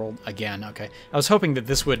boss of the world again. Okay. I was hoping that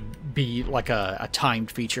this would be like a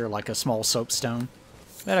timed feature, like a small soapstone.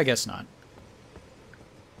 But I guess not.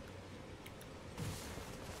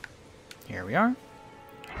 Here we are.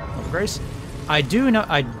 Well, Grace. I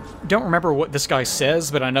don't remember what this guy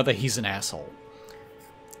says, but I know that he's an asshole.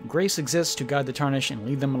 Grace exists to guide the tarnished and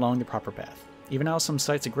lead them along the proper path. Even now, some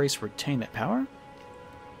sites of grace retain that power.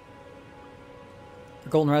 The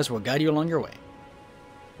golden rise will guide you along your way.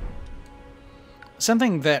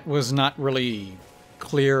 Something that was not really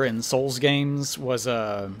clear in Souls games was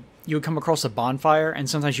you would come across a bonfire, and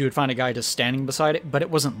sometimes you would find a guy just standing beside it, but it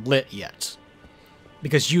wasn't lit yet.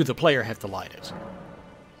 Because you, the player, have to light it.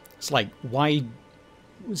 It's like, why?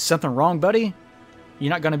 Is something wrong, buddy?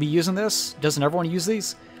 You're not going to be using this? Doesn't everyone use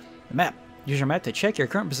these? The map. Use your map to check your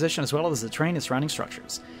current position as well as the terrain and surrounding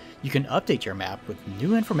structures. You can update your map with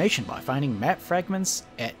new information by finding map fragments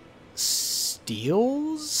at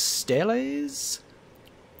steles?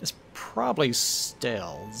 It's probably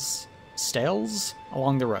stales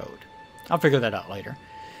along the road. I'll figure that out later.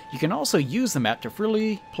 You can also use the map to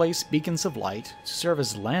freely place beacons of light to serve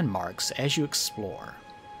as landmarks as you explore.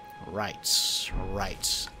 Right.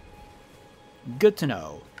 Good to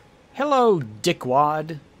know. Hello,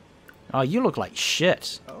 dickwad. Oh, you look like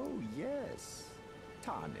shit. Oh, yes.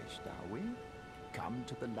 Tarnished, are we? Come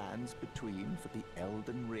to the lands between for the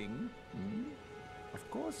Elden Ring? Hmm? Of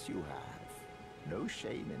course you have. No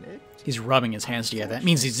shame in it. He's rubbing his hands together. That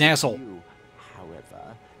means he's an asshole. You,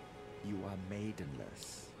 however, you are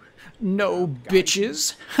maidenless. No,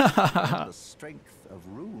 bitches. The strength of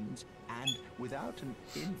runes, and without an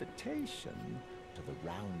invitation to the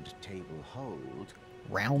round table hold,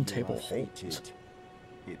 Round you table are hold. fated,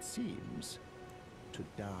 it seems, to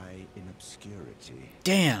die in obscurity.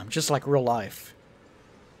 Damn, just like real life.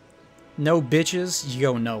 No bitches, you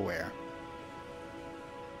go nowhere.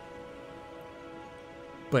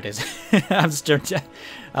 But is I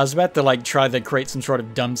was about to like try to create some sort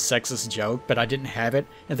of dumb sexist joke, but I didn't have it,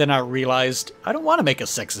 and then I realized I don't want to make a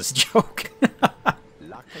sexist joke.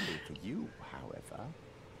 Luckily for you, however,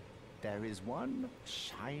 there is one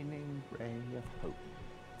shining ray of hope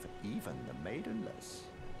for even the maidenless.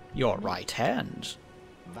 Your right hand.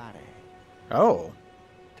 Vare, Oh,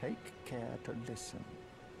 take care to listen.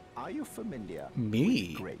 Are you familiar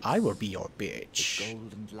me. with grace, I will be your the bitch.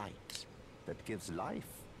 golden light that gives life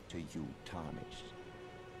to you tarnished?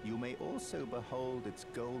 You may also behold its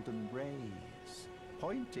golden rays,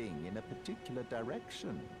 pointing in a particular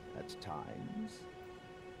direction at times.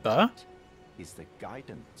 Is The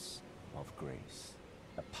guidance of grace,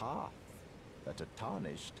 a path that a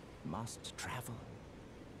tarnished must travel.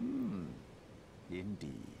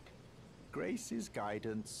 Indeed. Grace's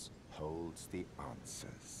guidance holds the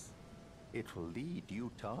answers. It will lead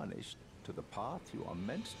you tarnished to the path you are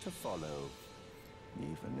meant to follow,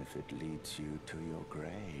 even if it leads you to your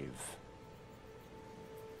grave.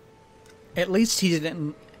 At least he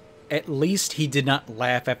didn't. At least he did not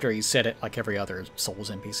laugh after he said it like every other Souls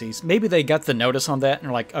NPCs. Maybe they got the notice on that and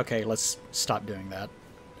are like, okay, let's stop doing that.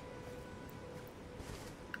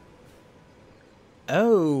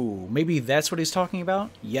 Oh, maybe that's what he's talking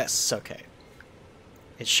about? Yes, okay.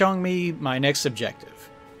 It's showing me my next objective.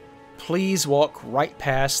 Please walk right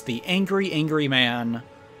past the angry, angry man.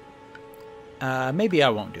 Maybe I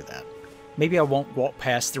won't do that. Maybe I won't walk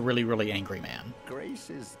past the really, really angry man.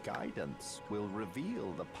 Grace's guidance will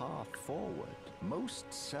reveal the path forward, most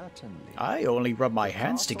certainly. I only rub my The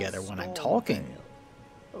hands Castle together when I'm Stormvale, talking.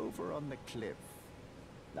 over on the cliff,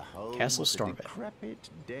 the home Castle of the Stormvale. decrepit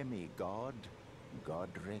demigod,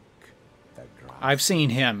 Godric the Grass. I've seen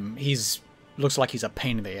him. Looks like he's a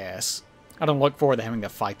pain in the ass. I don't look forward to having to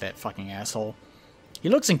fight that fucking asshole. He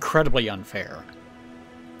looks incredibly unfair.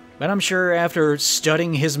 But I'm sure after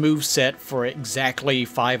studying his moveset for exactly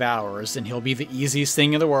 5 hours, then he'll be the easiest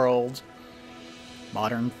thing in the world.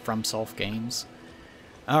 Modern FromSoft games.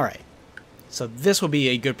 Alright. So this will be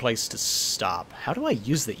a good place to stop. How do I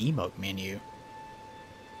use the emote menu?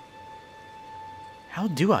 How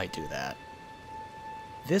do I do that?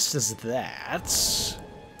 This is that.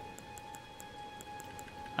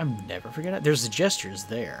 I'm never forgetting it. There's the gestures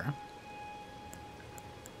there.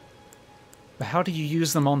 But how do you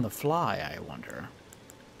use them on the fly, I wonder?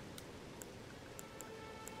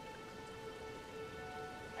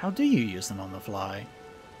 How do you use them on the fly?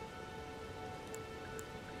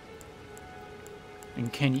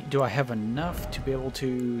 And do I have enough to be able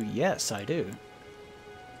to... Yes, I do.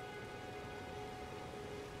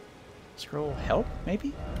 Scroll help,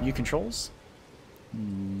 maybe? New controls?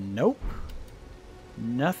 Nope.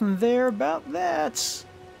 Nothing there about that.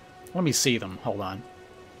 Let me see them. Hold on.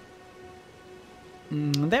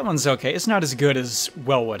 That one's okay. It's not as good as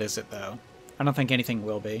Wellwood, is it, though? I don't think anything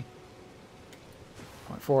will be.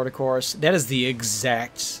 Point forward, of course. That is the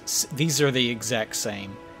exact... These are the exact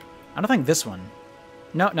same. I don't think this one...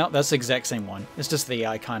 No, that's the exact same one. It's just the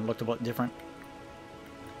icon looked a bit different.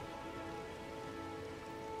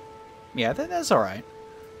 Yeah, that's alright.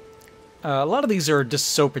 A lot of these are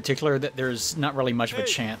just so particular that there's not really much of a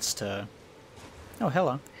chance to... Oh,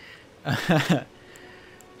 hello.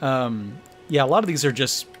 Yeah, a lot of these are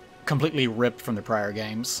just completely ripped from the prior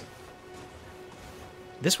games.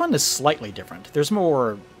 This one is slightly different. There's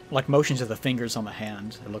more, like, motions of the fingers on the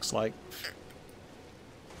hand, it looks like.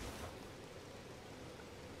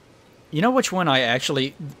 You know which one I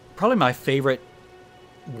actually... Probably my favorite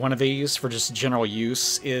one of these for just general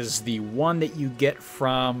use is the one that you get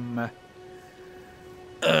from...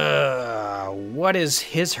 what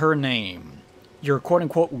is her name? Your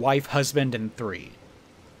quote-unquote wife, husband, and 3.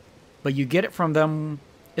 But you get it from them...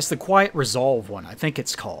 It's the Quiet Resolve one, I think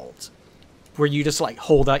it's called. Where you just, like,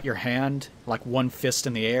 hold out your hand, like one fist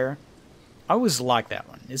in the air. I always like that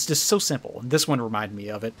one. It's just so simple, and this one reminded me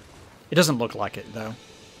of it. It doesn't look like it, though.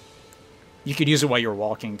 You could use it while you're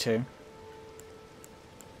walking, too.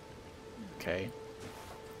 Okay.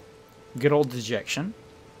 Good old dejection.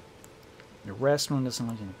 The rest one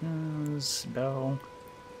doesn't bell.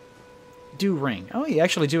 Do ring. Oh, you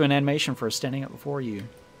actually do an animation for standing up before you.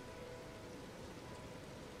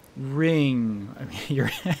 Ring. I mean,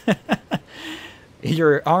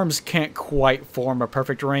 your arms can't quite form a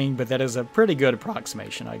perfect ring, but that is a pretty good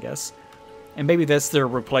approximation, I guess. And maybe that's their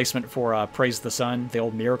replacement for Praise the Sun, the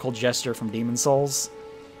old miracle gesture from Demon Souls.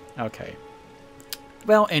 Okay.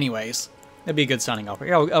 Well, anyways, that'd be a good signing off.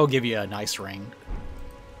 I'll give you a nice ring.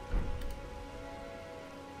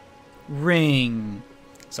 Ring.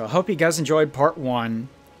 So I hope you guys enjoyed part 1.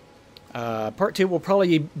 Part 2 will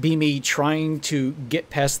probably be me trying to get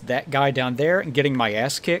past that guy down there and getting my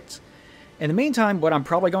ass kicked. In the meantime, what I'm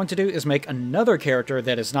probably going to do is make another character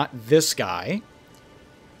that is not this guy,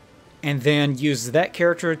 and then use that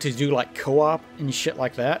character to do like co-op and shit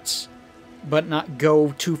like that, but not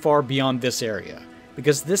go too far beyond this area,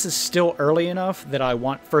 because this is still early enough that I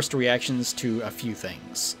want first reactions to a few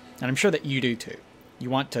things, and I'm sure that you do too. You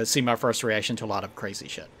want to see my first reaction to a lot of crazy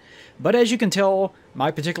shit. But as you can tell, my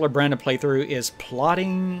particular brand of playthrough is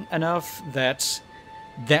plotting enough that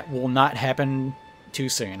that will not happen too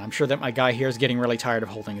soon. I'm sure that my guy here is getting really tired of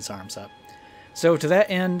holding his arms up. So to that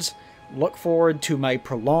end, look forward to my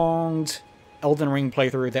prolonged Elden Ring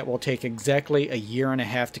playthrough that will take exactly a year and a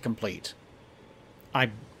half to complete.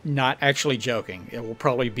 I'm not actually joking. It will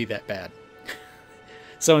probably be that bad.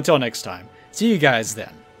 So until next time, see you guys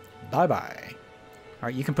then. Bye-bye.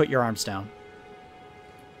 Alright, you can put your arms down.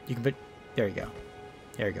 You can put... There you go.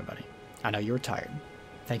 There you go, buddy. I know you were tired.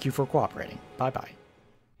 Thank you for cooperating. Bye-bye.